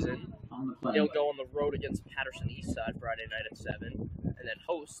their 2 season. on the play. They'll go on the road against Patterson Eastside Friday night at 7, and then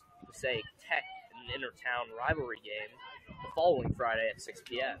host Passaic Tech in an inter-town rivalry game the following Friday at 6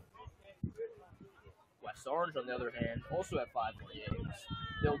 p.m. West Orange, on the other hand, also have 5 more games.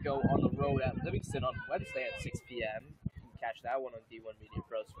 They'll go on the road at Livingston on Wednesday at 6 p.m. You can catch that one on D1 Media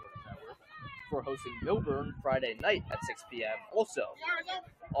Pro Sports Network. before hosting Milburn Friday night at 6 p.m. Also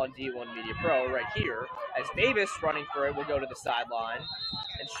on D1 Media Pro right here, as Davis running for it will go to the sideline,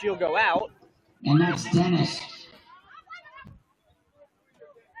 and she'll go out. And that's Dennis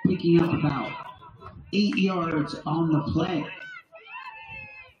picking up about 8 yards on the play.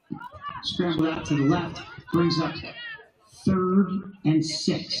 Scrambled out to the left, brings up 3rd and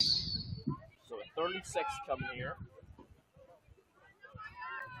 6. So a 36 coming here.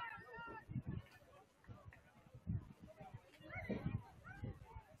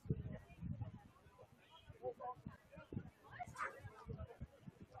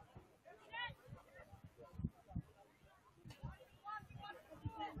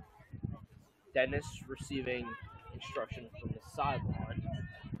 Dennis receiving instruction from the sideline.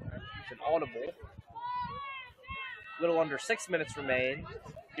 It's an audible. Little under 6 minutes remain.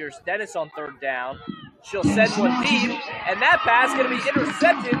 Here's Dennis on 3rd down. She'll send one deep, and that pass going to be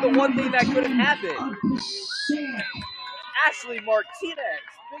intercepted. The one thing that couldn't happen. Ashley Martinez.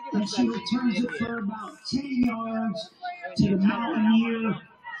 Big And she interception. returns it for about 10 yards to the Mountaineer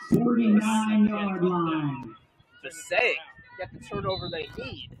 49-yard line. Passaic get the turnover they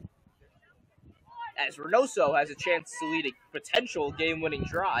need, as Reynoso has a chance to lead a potential game-winning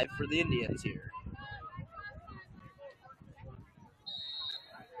drive for the Indians here.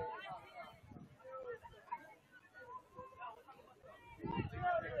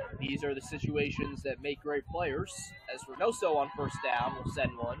 These are the situations that make great players, as Reynoso on 1st down will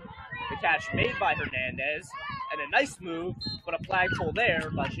send one. The catch made by Hernandez, and a nice move, but a flagpole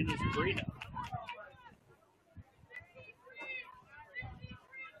there by Shanice Brino.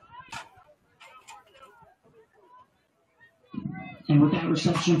 And with that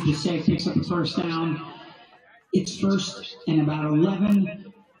reception, Passaic picks up the 1st down. It's 1st and about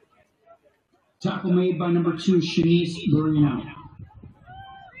 11. Tackle made by number 2, Shanice Brino.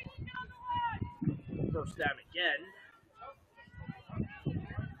 1st down again.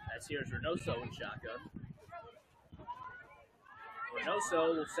 As here's Reynoso in shotgun.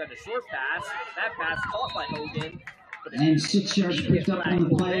 Reynoso will send a short pass. That pass caught by Hogan. And 6 yards picked up on the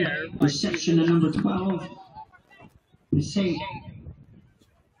play. Reception to number 12. Passaic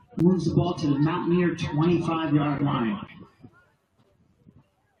moves the ball to the Mountaineer 25-yard line.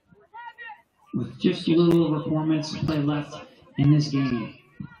 With just a little over 4 minutes to play left in this game.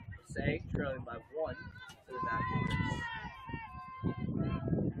 Passaic trailing by 1 to the Mountaineers.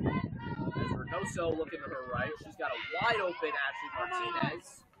 As Reynoso looking to her right, she's got a wide open Ashley Martinez.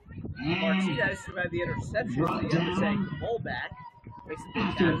 Martinez, who had the interception, brought able to take down the ball back. Makes a big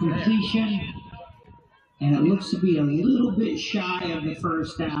after catch completion. And it looks to be a little bit shy of the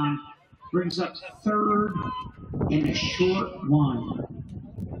 1st down. Brings up 3rd and a short 1.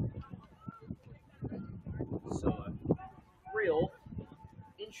 So a real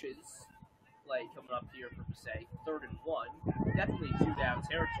inches play coming up here for Passaic. 3rd and 1. Definitely 2-down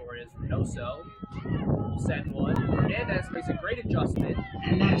territory as Reynoso will send one. Hernandez makes a great adjustment.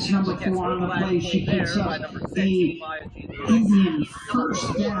 And that's number 4 on the play. She picks up the Indian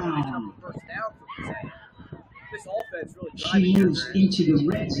 1st down. First down for Passaic. This offense really She driving moves her. into the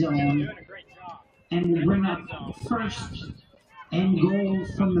red zone Doing a great job. and will bring up 1st and goal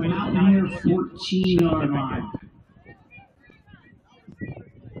from the Mountaineer 14-yard line.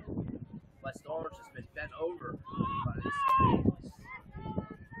 West Orange has been bent over by these teams.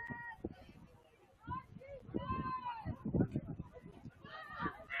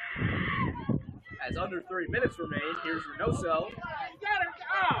 As under 3 minutes remain, here's Reynoso.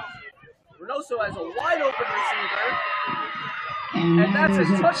 Reynoso has a wide open receiver, And and that that's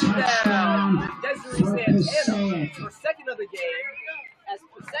is a touchdown. for Desiree Santana, Passaic. her 2nd of the game, as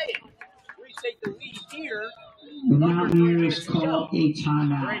Passaic retake the lead here. The Mountaineers call a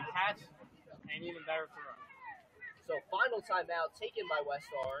timeout. Great catch, and even better throw. So final timeout taken by West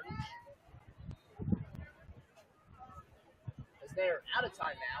Orange. As they're out of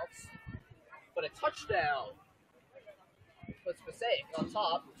timeouts, but a touchdown puts Passaic on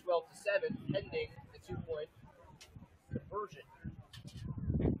top, 12-7, pending the 2-point conversion.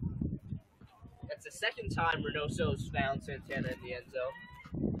 That's the 2nd time Reynoso's found Santana in the end zone.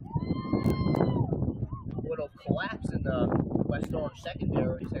 Little collapse in the West Orange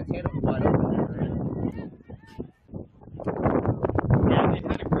secondary. Santana was wide open there. Yeah, they've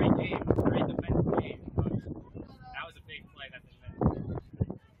had a great game, great defensive game, but that was a big play that they missed.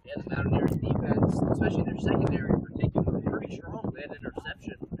 Yeah, the Mountaineers defense, especially their secondary, in particular, pretty strong. They had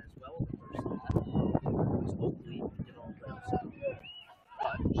interception as well in the 1st half. It was Oakley in all those.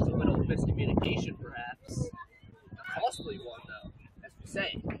 But just a little miscommunication, perhaps. A costly one, though, as we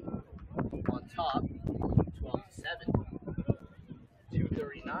say. On top, 12-7.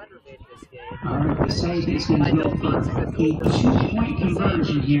 2:39 undermade this game. All right, Passaic is going to go for a 2-point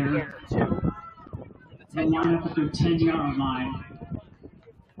conversion here. They'll line up at their 10-yard line.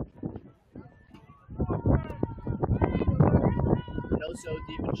 Reynoso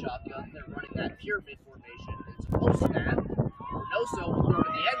deep in shotgun. They're running that pyramid formation. It's a post snap. Reynoso will throw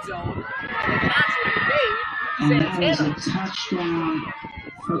to the end zone. And the catch will be made. And that is a touchdown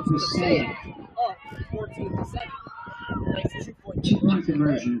for Passaic. Up 14-7. Nice 2-point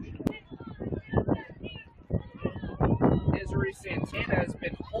conversion. Desiree Santana has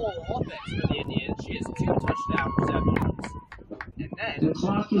been whole offense for the Indians. She has 2 touchdown receptions. And then The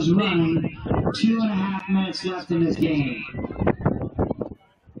clock is running. 2.5 minutes left in this game.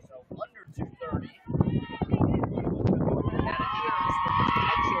 so under 2:30. Mountaineers with the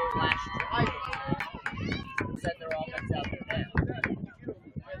potential last drive. Send their offense out there now.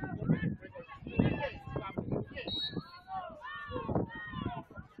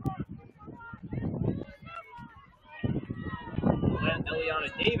 Eliana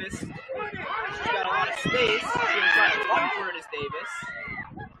Davis. She's got a lot of space. She's going to try to run for it as Davis.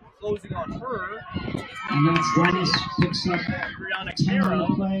 Closing on her. And that's Dennis picks up Brianna 10 on Caro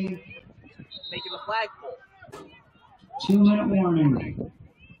the play. making the flagpole. 2-minute warning.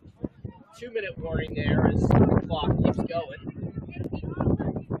 2-minute warning there as the clock keeps going.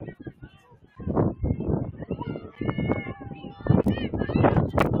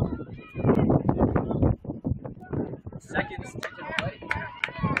 Seconds ticking away.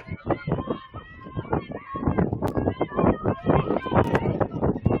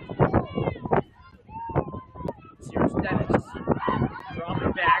 Here's Dennis.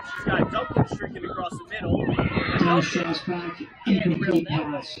 Dropping back. She's got Duncan streaking across the middle. Dennis shows back. Incomplete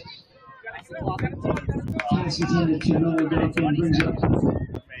pass. Pass intended to Noah Duncan. Brings up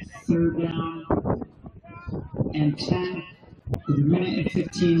 3rd down and 10 with 1 minute and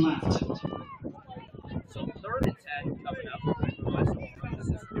 15 left. So 3rd and 10 coming up. This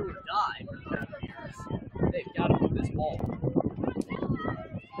is do or die for the Mountaineers. They've got to move this ball.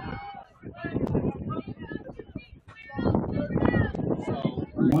 So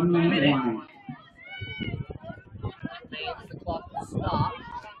 1 minute warning. remains. The clock will stop.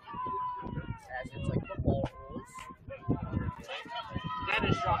 As it's like football rules.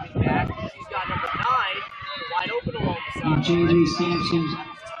 Dennis dropping back. She's got number 9 wide open along the And sideline. J.J. Sampson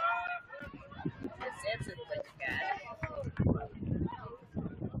And Sampson will make the catch.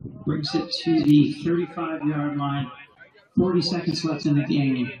 brings it to the 35-yard line. 40 seconds left in the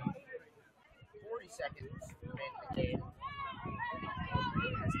game. 40 seconds remain in the game.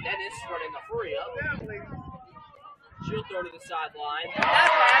 As Dennis running the hurry up. She'll throw to the sideline. That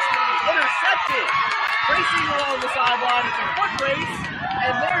pass will be intercepted. Racing along the sideline. It's a foot race.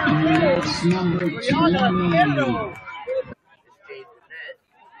 And And there that's goes number Brianna 20. Caro. It's Jade Burnett.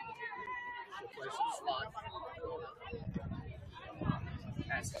 She'll play some slot.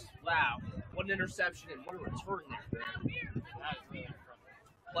 Passes. Wow. One interception and one return there. That was really impressive.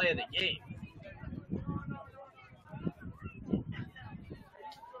 Play of the game.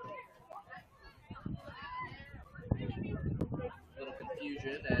 Little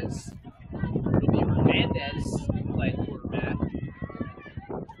confusion as it'll be Hernandez playing quarterback.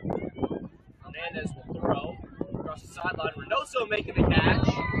 Hernandez will throw across the sideline. Reynoso making the catch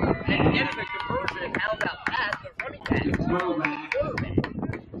and getting the conversion. How about that? The running back. Throwback.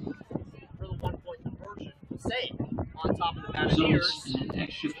 For the 1-point conversion. Passaic on top of the Mountaineers. Results in an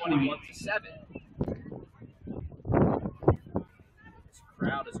extra 21-7. point. This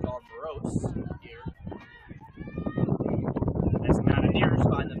crowd has gone morose here. As the Mountaineers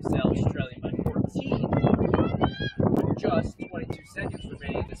find themselves trailing by 14. Just 22 seconds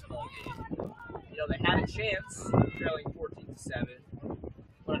remaining in this ball game. You know, they had a chance, trailing 14-7.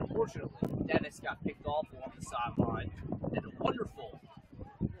 But unfortunately, Dennis got picked off along the sideline. And a wonderful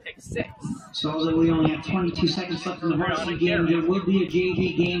pick 6. So although we only have 22 seconds left in the varsity game, there will be a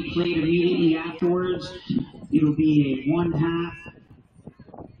JV game played immediately afterwards. It'll be a 1-half,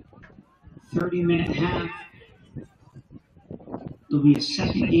 30-minute half. There'll be a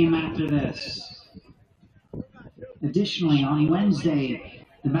second game after this. Additionally, on Wednesday,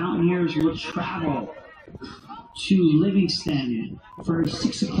 the Mountaineers will travel to Livingston for a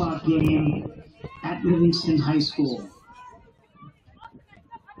 6 o'clock game at Livingston High School.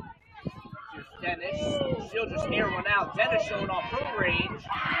 Dennis, she'll just air one out. Dennis showing off her range as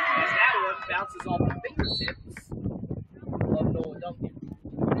that one bounces off the fingertips of Noah Duncan.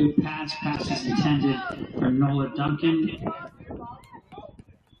 Good pass. Pass is intended for Noah Duncan.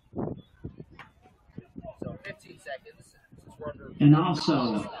 So 15 seconds. Since we're under And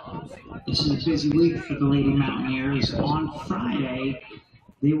also, this is a busy week for the Lady Mountaineers. On Friday,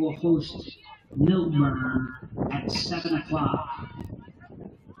 They will host Milburn at 7 o'clock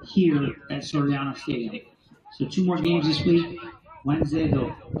here at Soriano Stadium. So 2 more games this week. Wednesday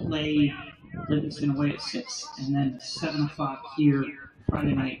they'll play Livingston away at 6, and then 7 o'clock here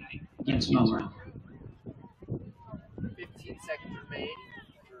Friday night against Milburn. 15 seconds remain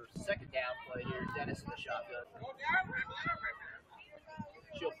for second down play here. Dennis in the shotgun.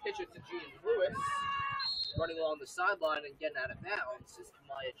 She'll pitch it to Jean Lewis. Running along the sideline and getting out of bounds is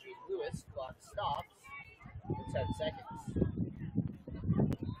Maya Jean Lewis. Clock stops for 10 seconds.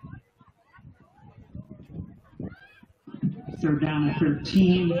 Third down at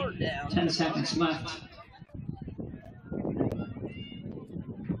 13. 10 seconds left.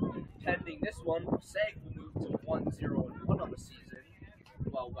 Pending this one, Passaic will move to 1-0-1 on the season,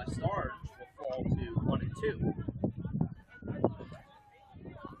 while West Orange will fall to 1-2.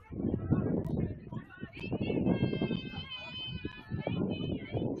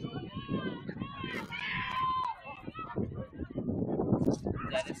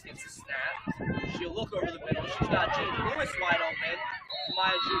 Dennis gets a snap. She'll look over the middle. She's got Jean Lewis wide open.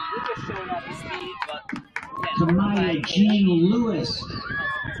 Maya Jean Lewis showing off the speed, but Maya Jean Lewis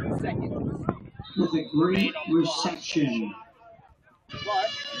 2 seconds. with a great reception. But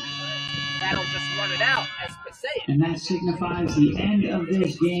that'll just run it out as Passaic. And that signifies the end of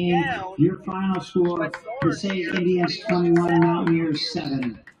this game. Your final score, Passaic Indians 21, Mountaineers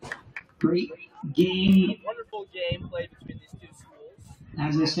 7. Great game. Wonderful game played between these two schools.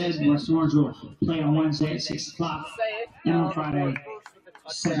 As I said, West Orange will play on Wednesday at 6 o'clock Passaic and on Friday,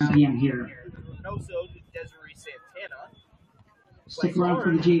 7 p.m. here. Noso to Desiree Santana. Stick around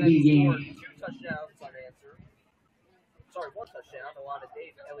for the JV game. 2 touchdowns unanswered. Sorry, 1 touchdown.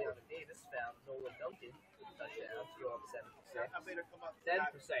 Eliana Davis found Nolan Duncan with a touchdown to go up 7-6. Then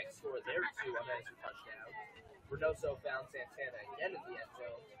Passaic scored their 2 unanswered touchdowns. Reynoso found Santana again in the end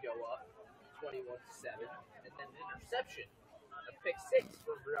zone to go up 21-7, and then an interception, a pick 6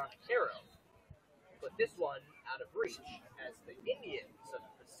 for Brianna Caro. But this one out of reach as the Indians of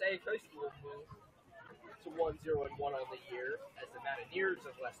Passaic High School move to 1-0-1 on the year, as the Mountaineers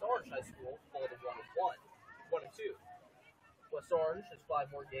of West Orange High School fall to 1-2. West Orange has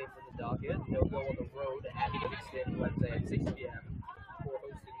 5 more games on the docket. They'll go on the road at Livingston Wednesday at 6 p.m. before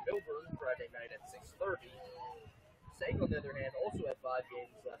hosting Milburn Friday night at 6:30. Passaic, on the other hand, also have 5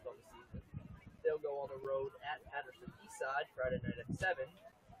 games left on the season. They'll go on the road at Patterson Eastside Friday night at 7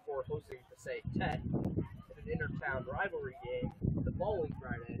 before hosting Passaic Tech in an intertown rivalry game the following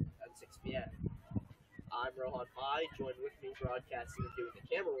Friday at 6 p.m. I'm Rohan Pai, joined with me broadcasting and doing the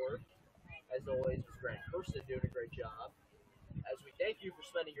camera work. As always, was Grant Kirsten doing a great job. As we thank you for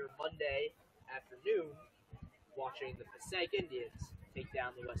spending your Monday afternoon watching the Passaic Indians take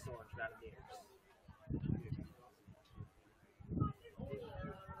down the West Orange Mountaineers.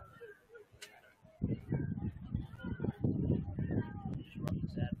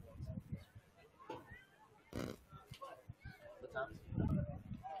 What time?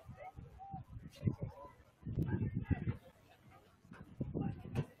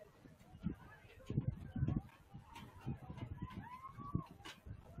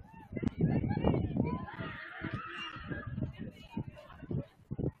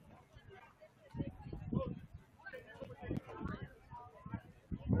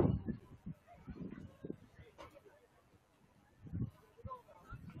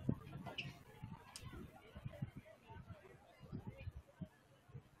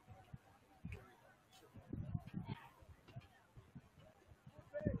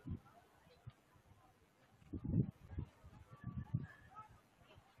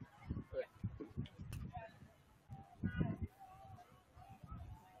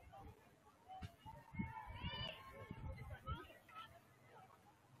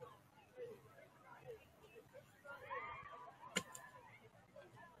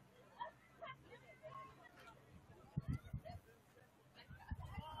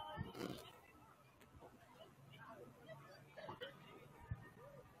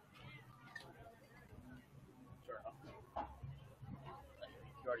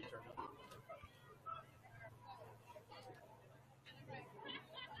 You already turned up.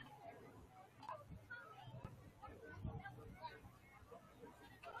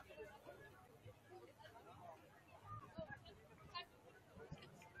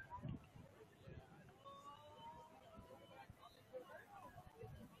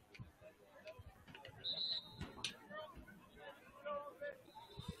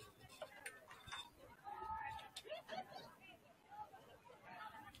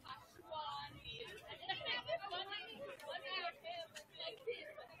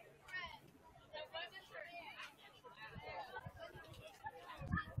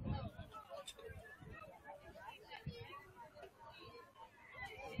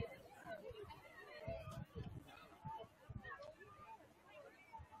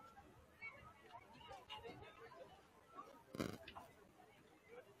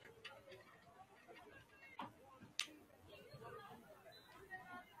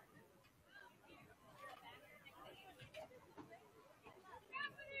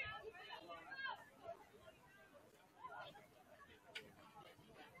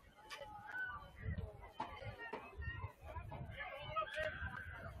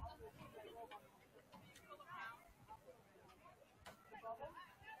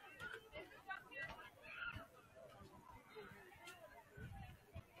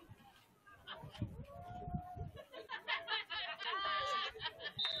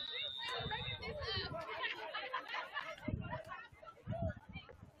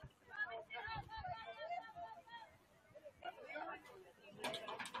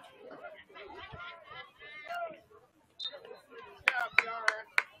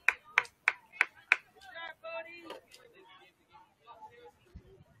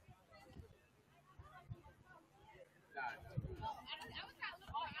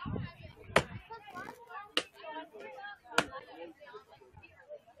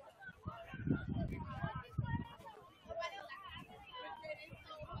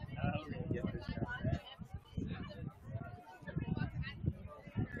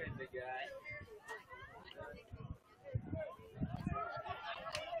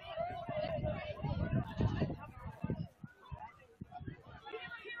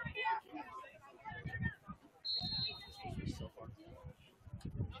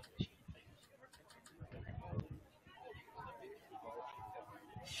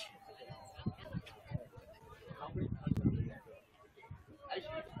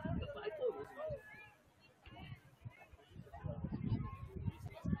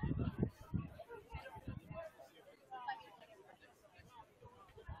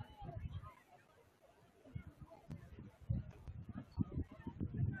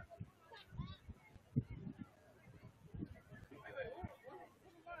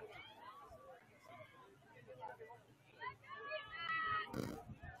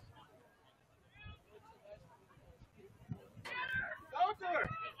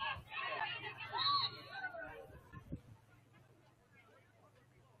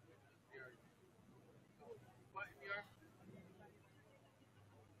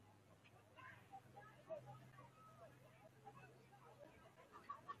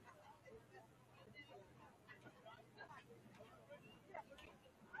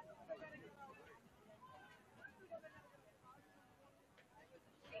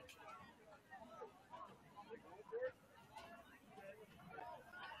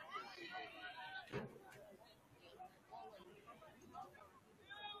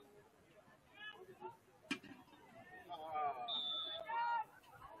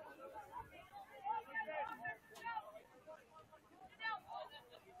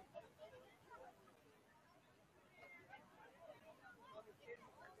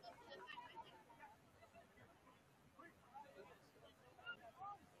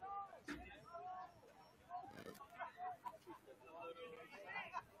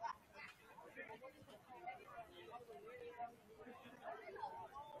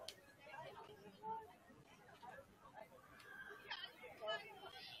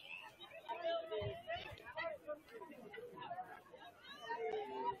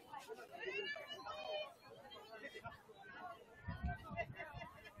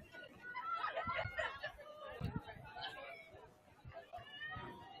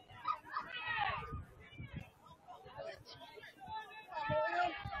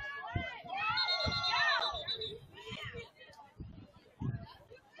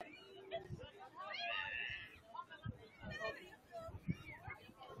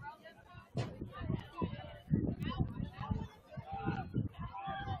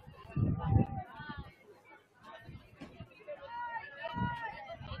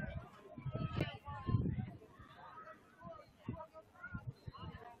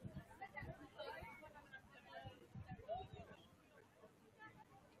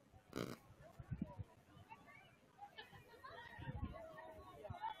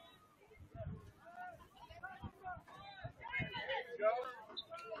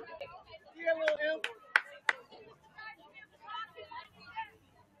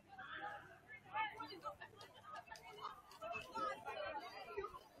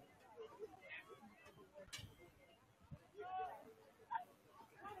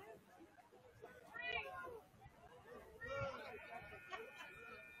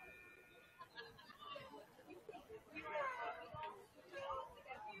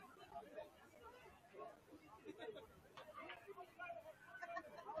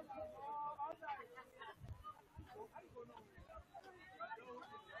 Come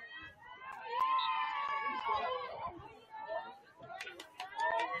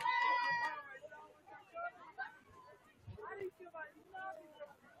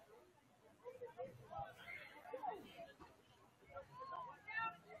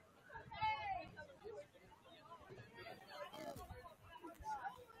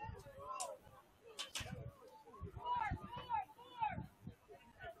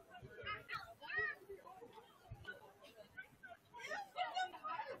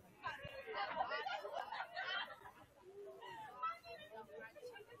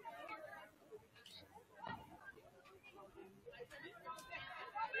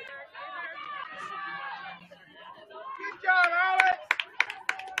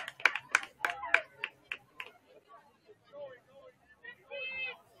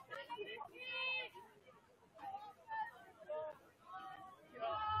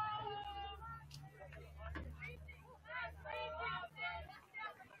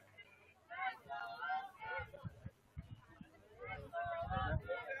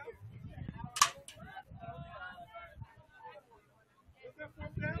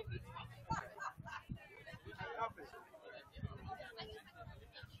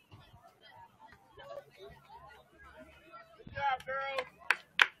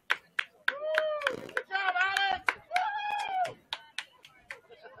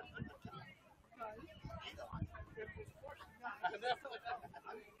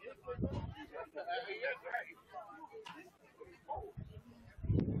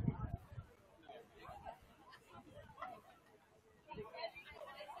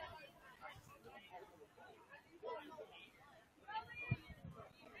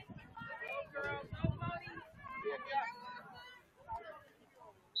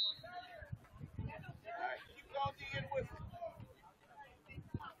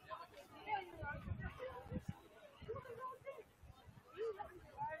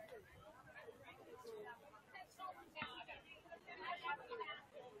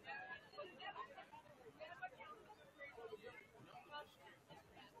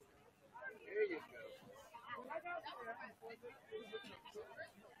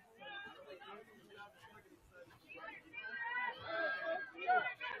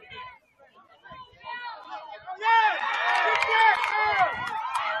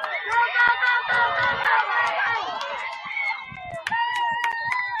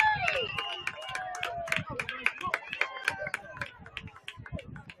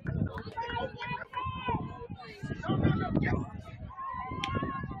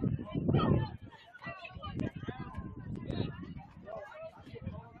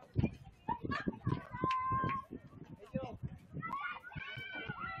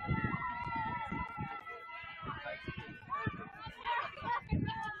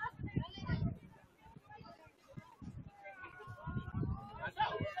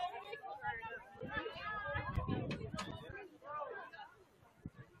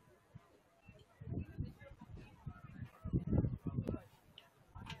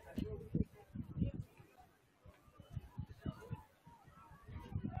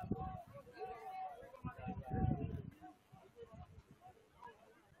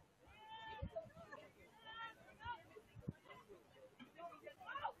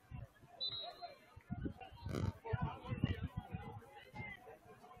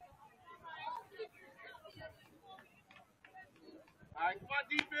on,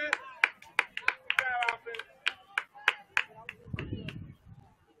 defense. Good job, offense.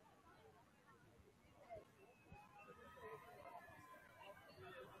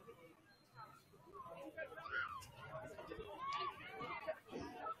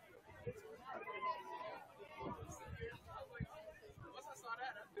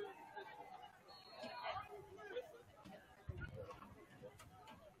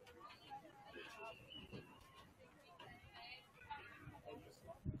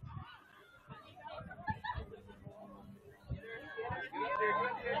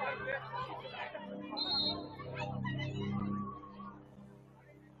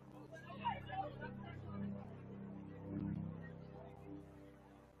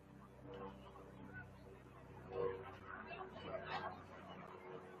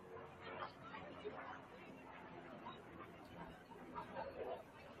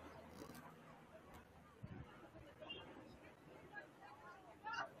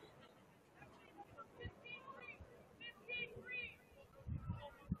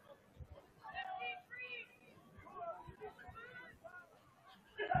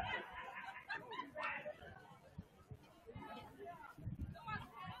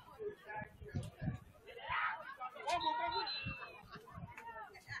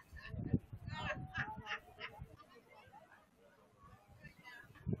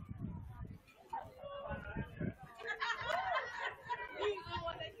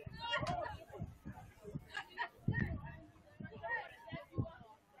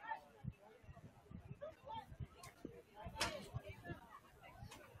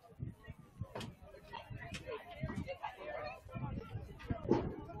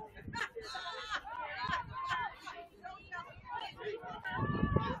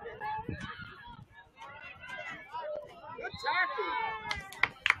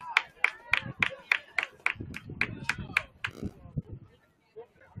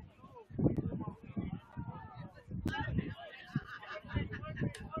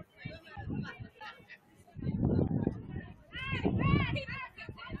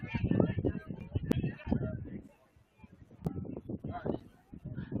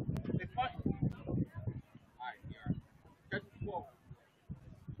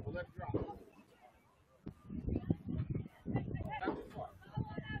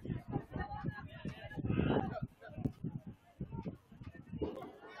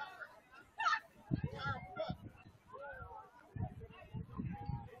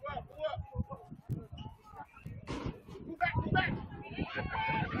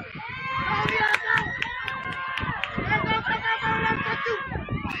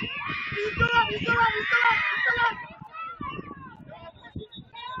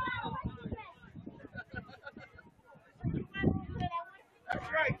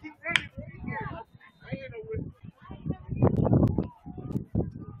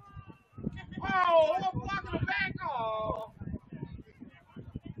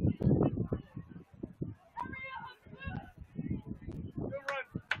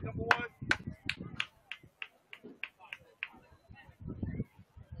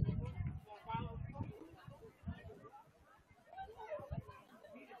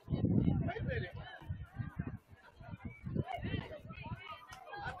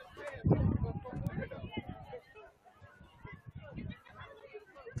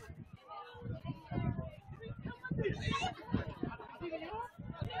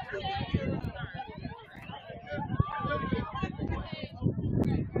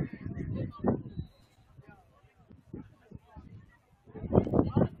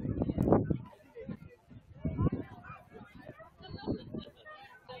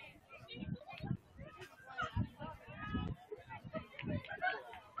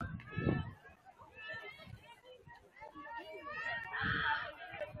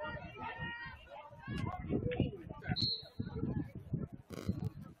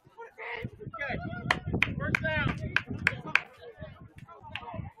 First down.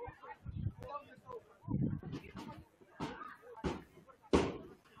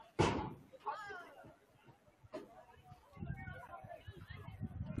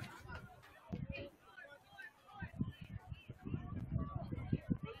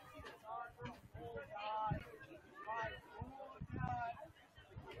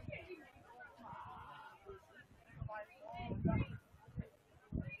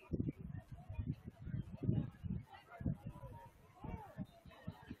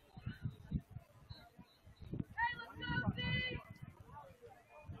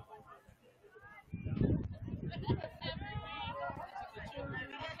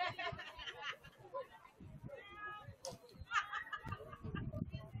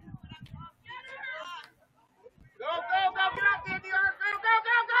 Go, go, go, get out there, Dion. Go, go,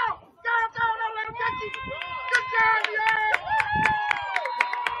 go, go. Go, go, don't let him get you. Good job, Dion.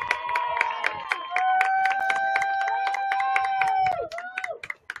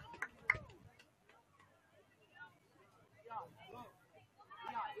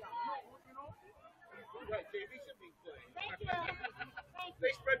 Right, JV should be good.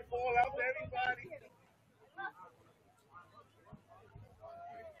 They spread the ball out to everybody.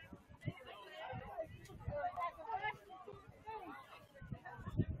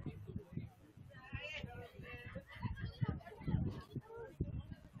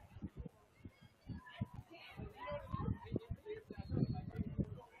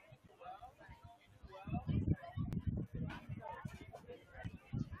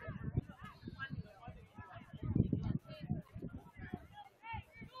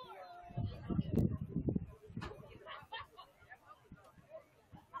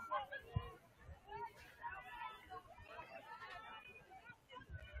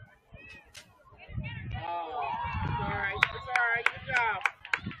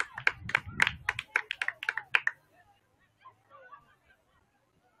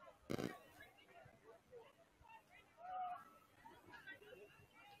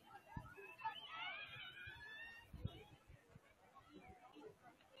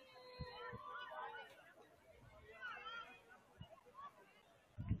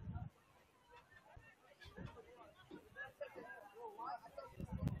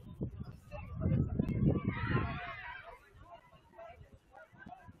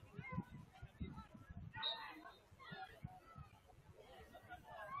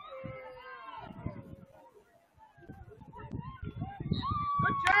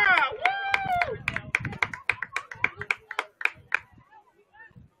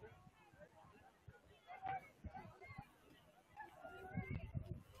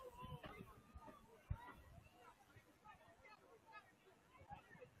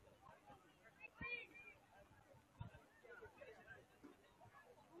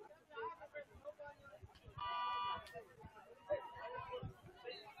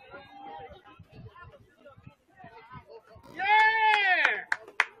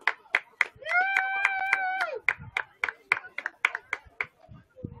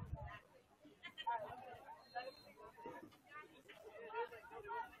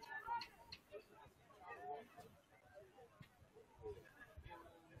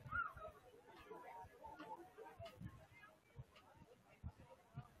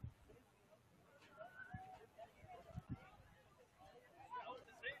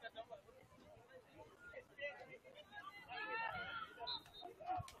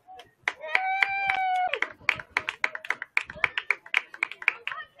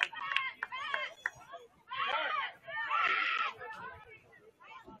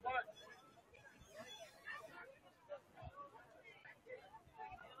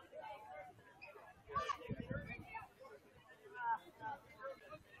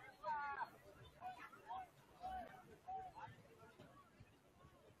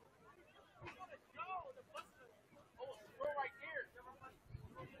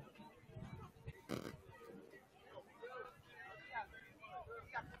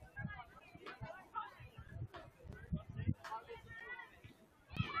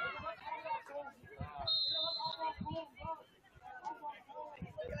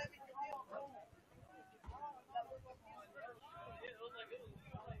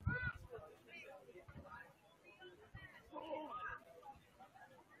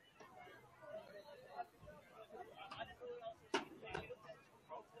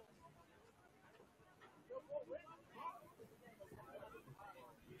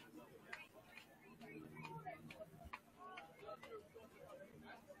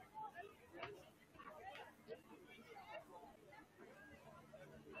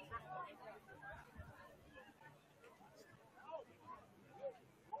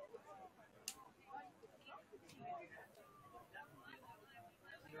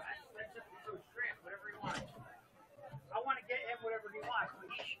 Whatever he wants. I want to get him whatever he wants, but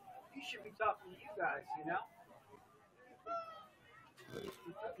he should be talking to you guys, you know?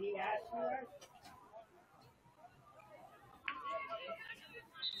 He asked me that.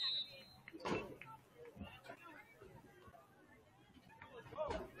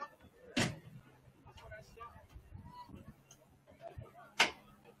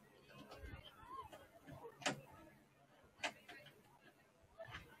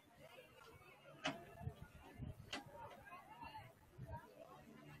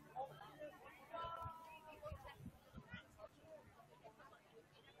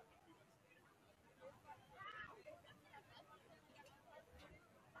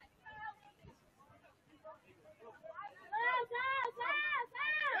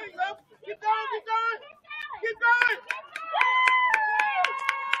 There you go. Keep going, keep going. Keep going.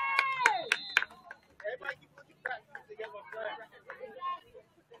 Everybody keep looking back to get my flag.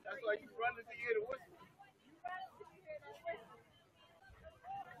 That's why you run to hear the whistle.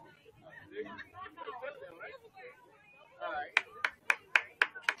 All right.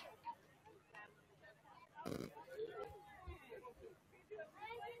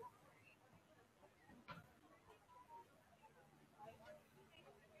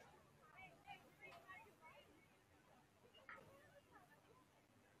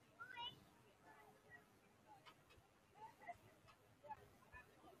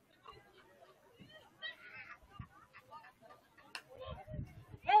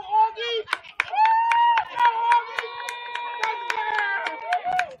 Go, Augie! Go, Augie! Touchdown!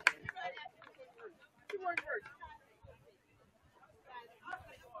 You went first.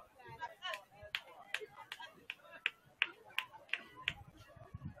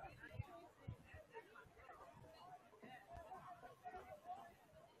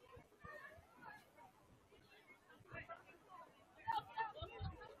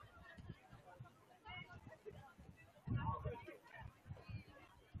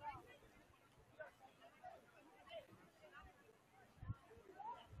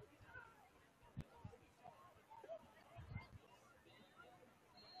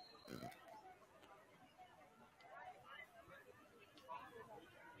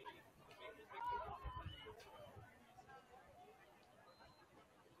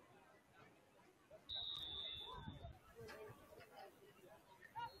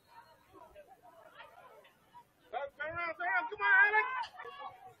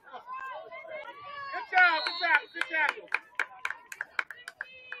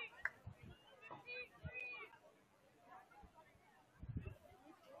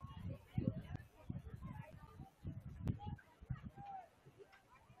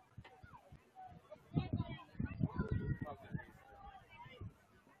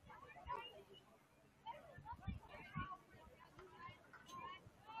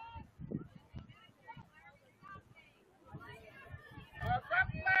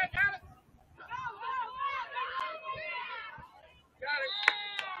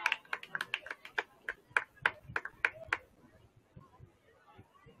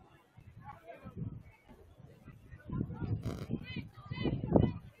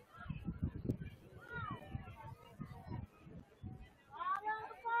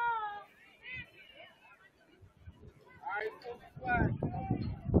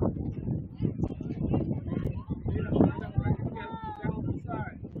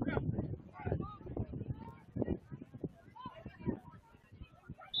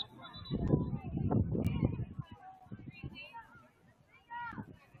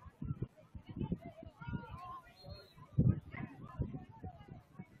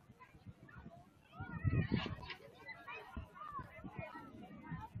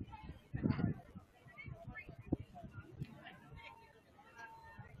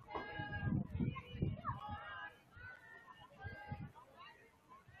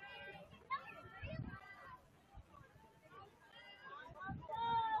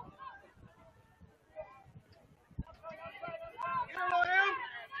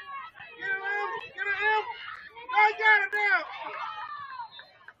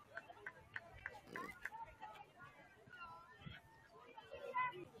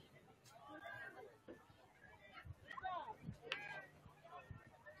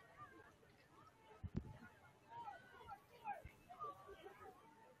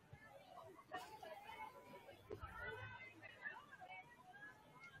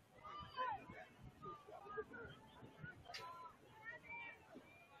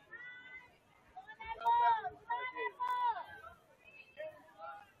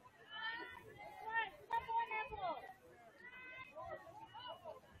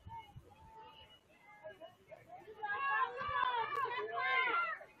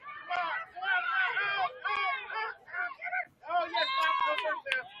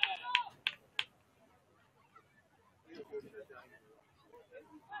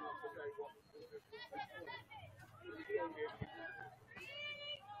 All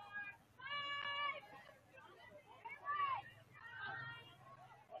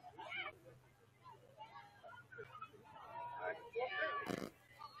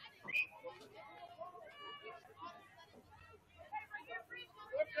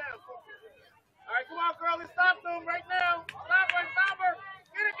right, come on, girl. Let's stop them right now. Stop her, stop her.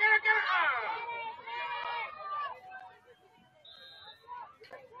 Get it, get it, get it. Ah!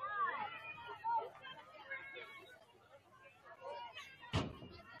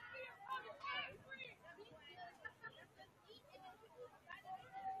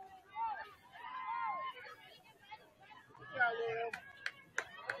 Yeah, yeah.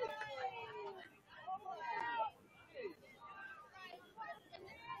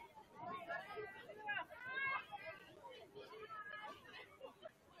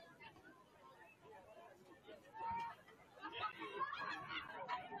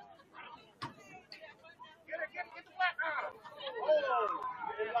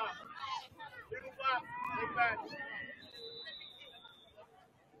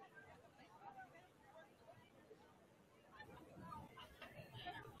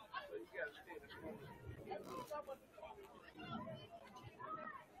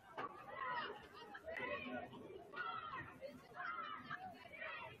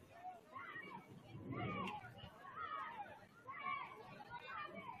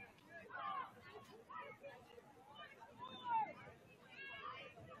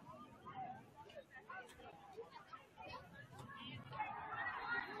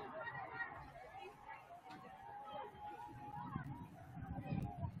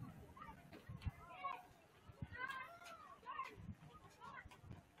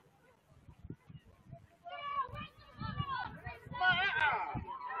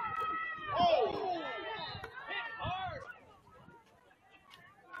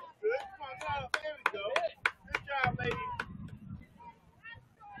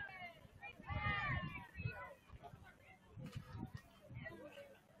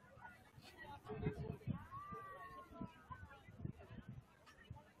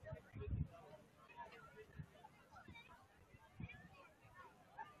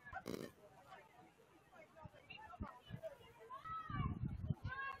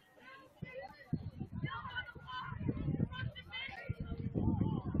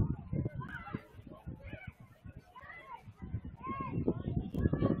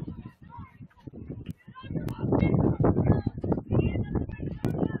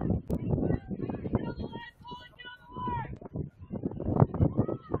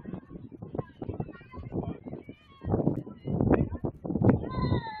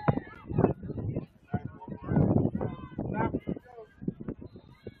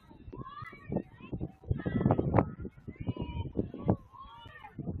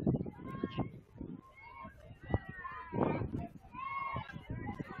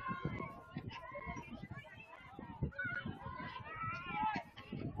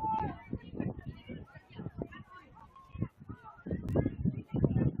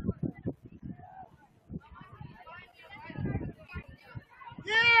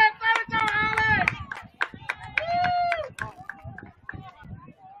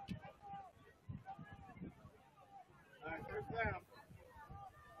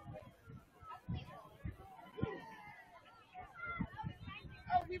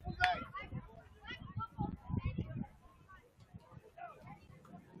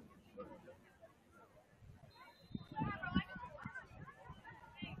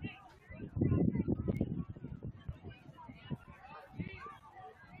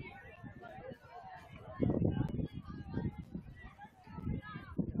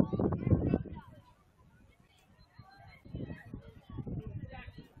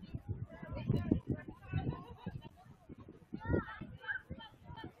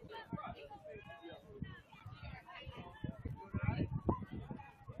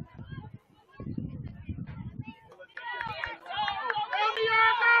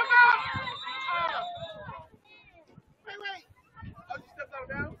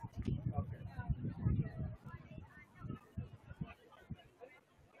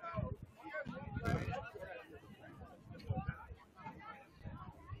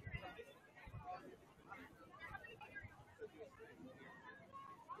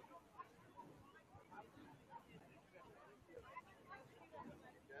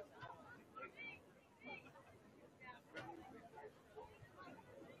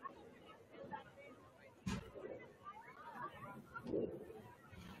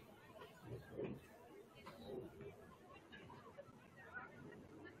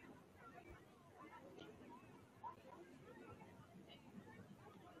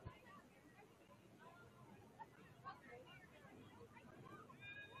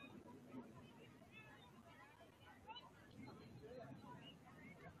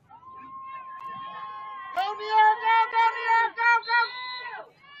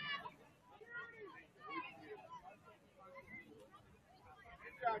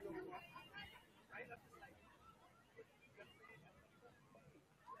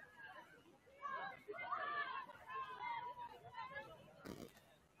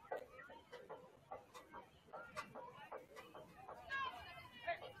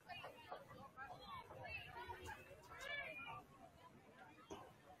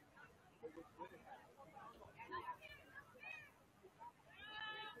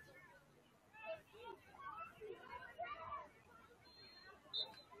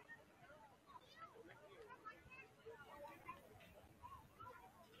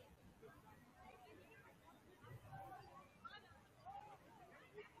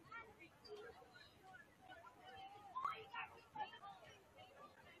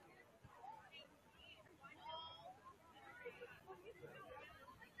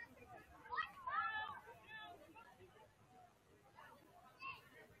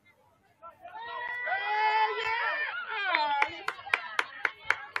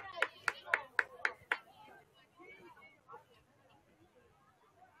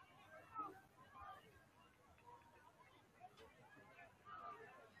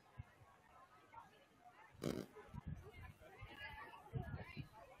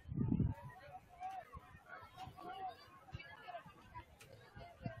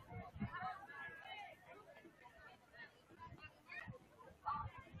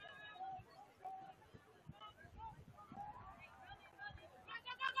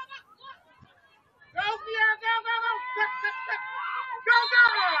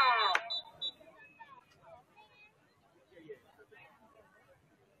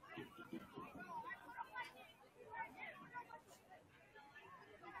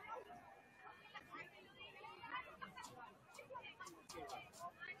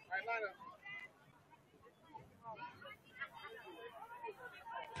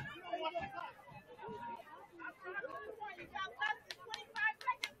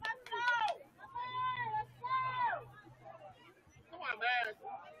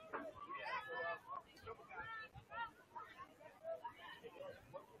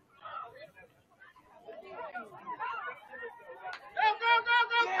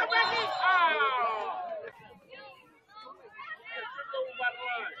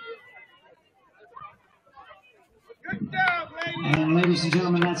 And ladies and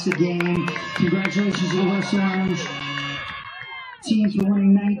gentlemen, that's the game. Congratulations to the West Orange. Teams were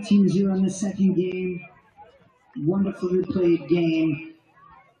winning 19-0 in the second game. Wonderfully played game.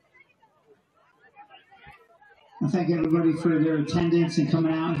 I thank everybody for their attendance and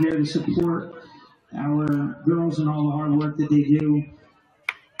coming out here to support our girls and all the hard work that they do.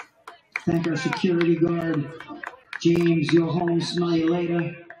 Thank our security guard, James. You'll home, smell you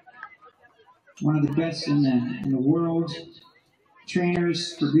later. One of the best in the world.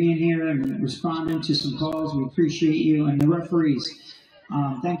 Trainers for being here and responding to some calls. We appreciate you. And the referees,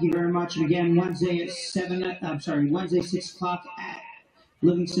 thank you very much. And again, Wednesday at Wednesday 6 o'clock at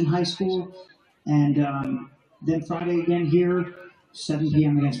Livingston High School, and then Friday again here, 7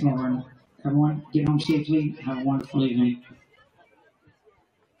 p.m. against Melbourne. Everyone, get home safely. Have a wonderful evening.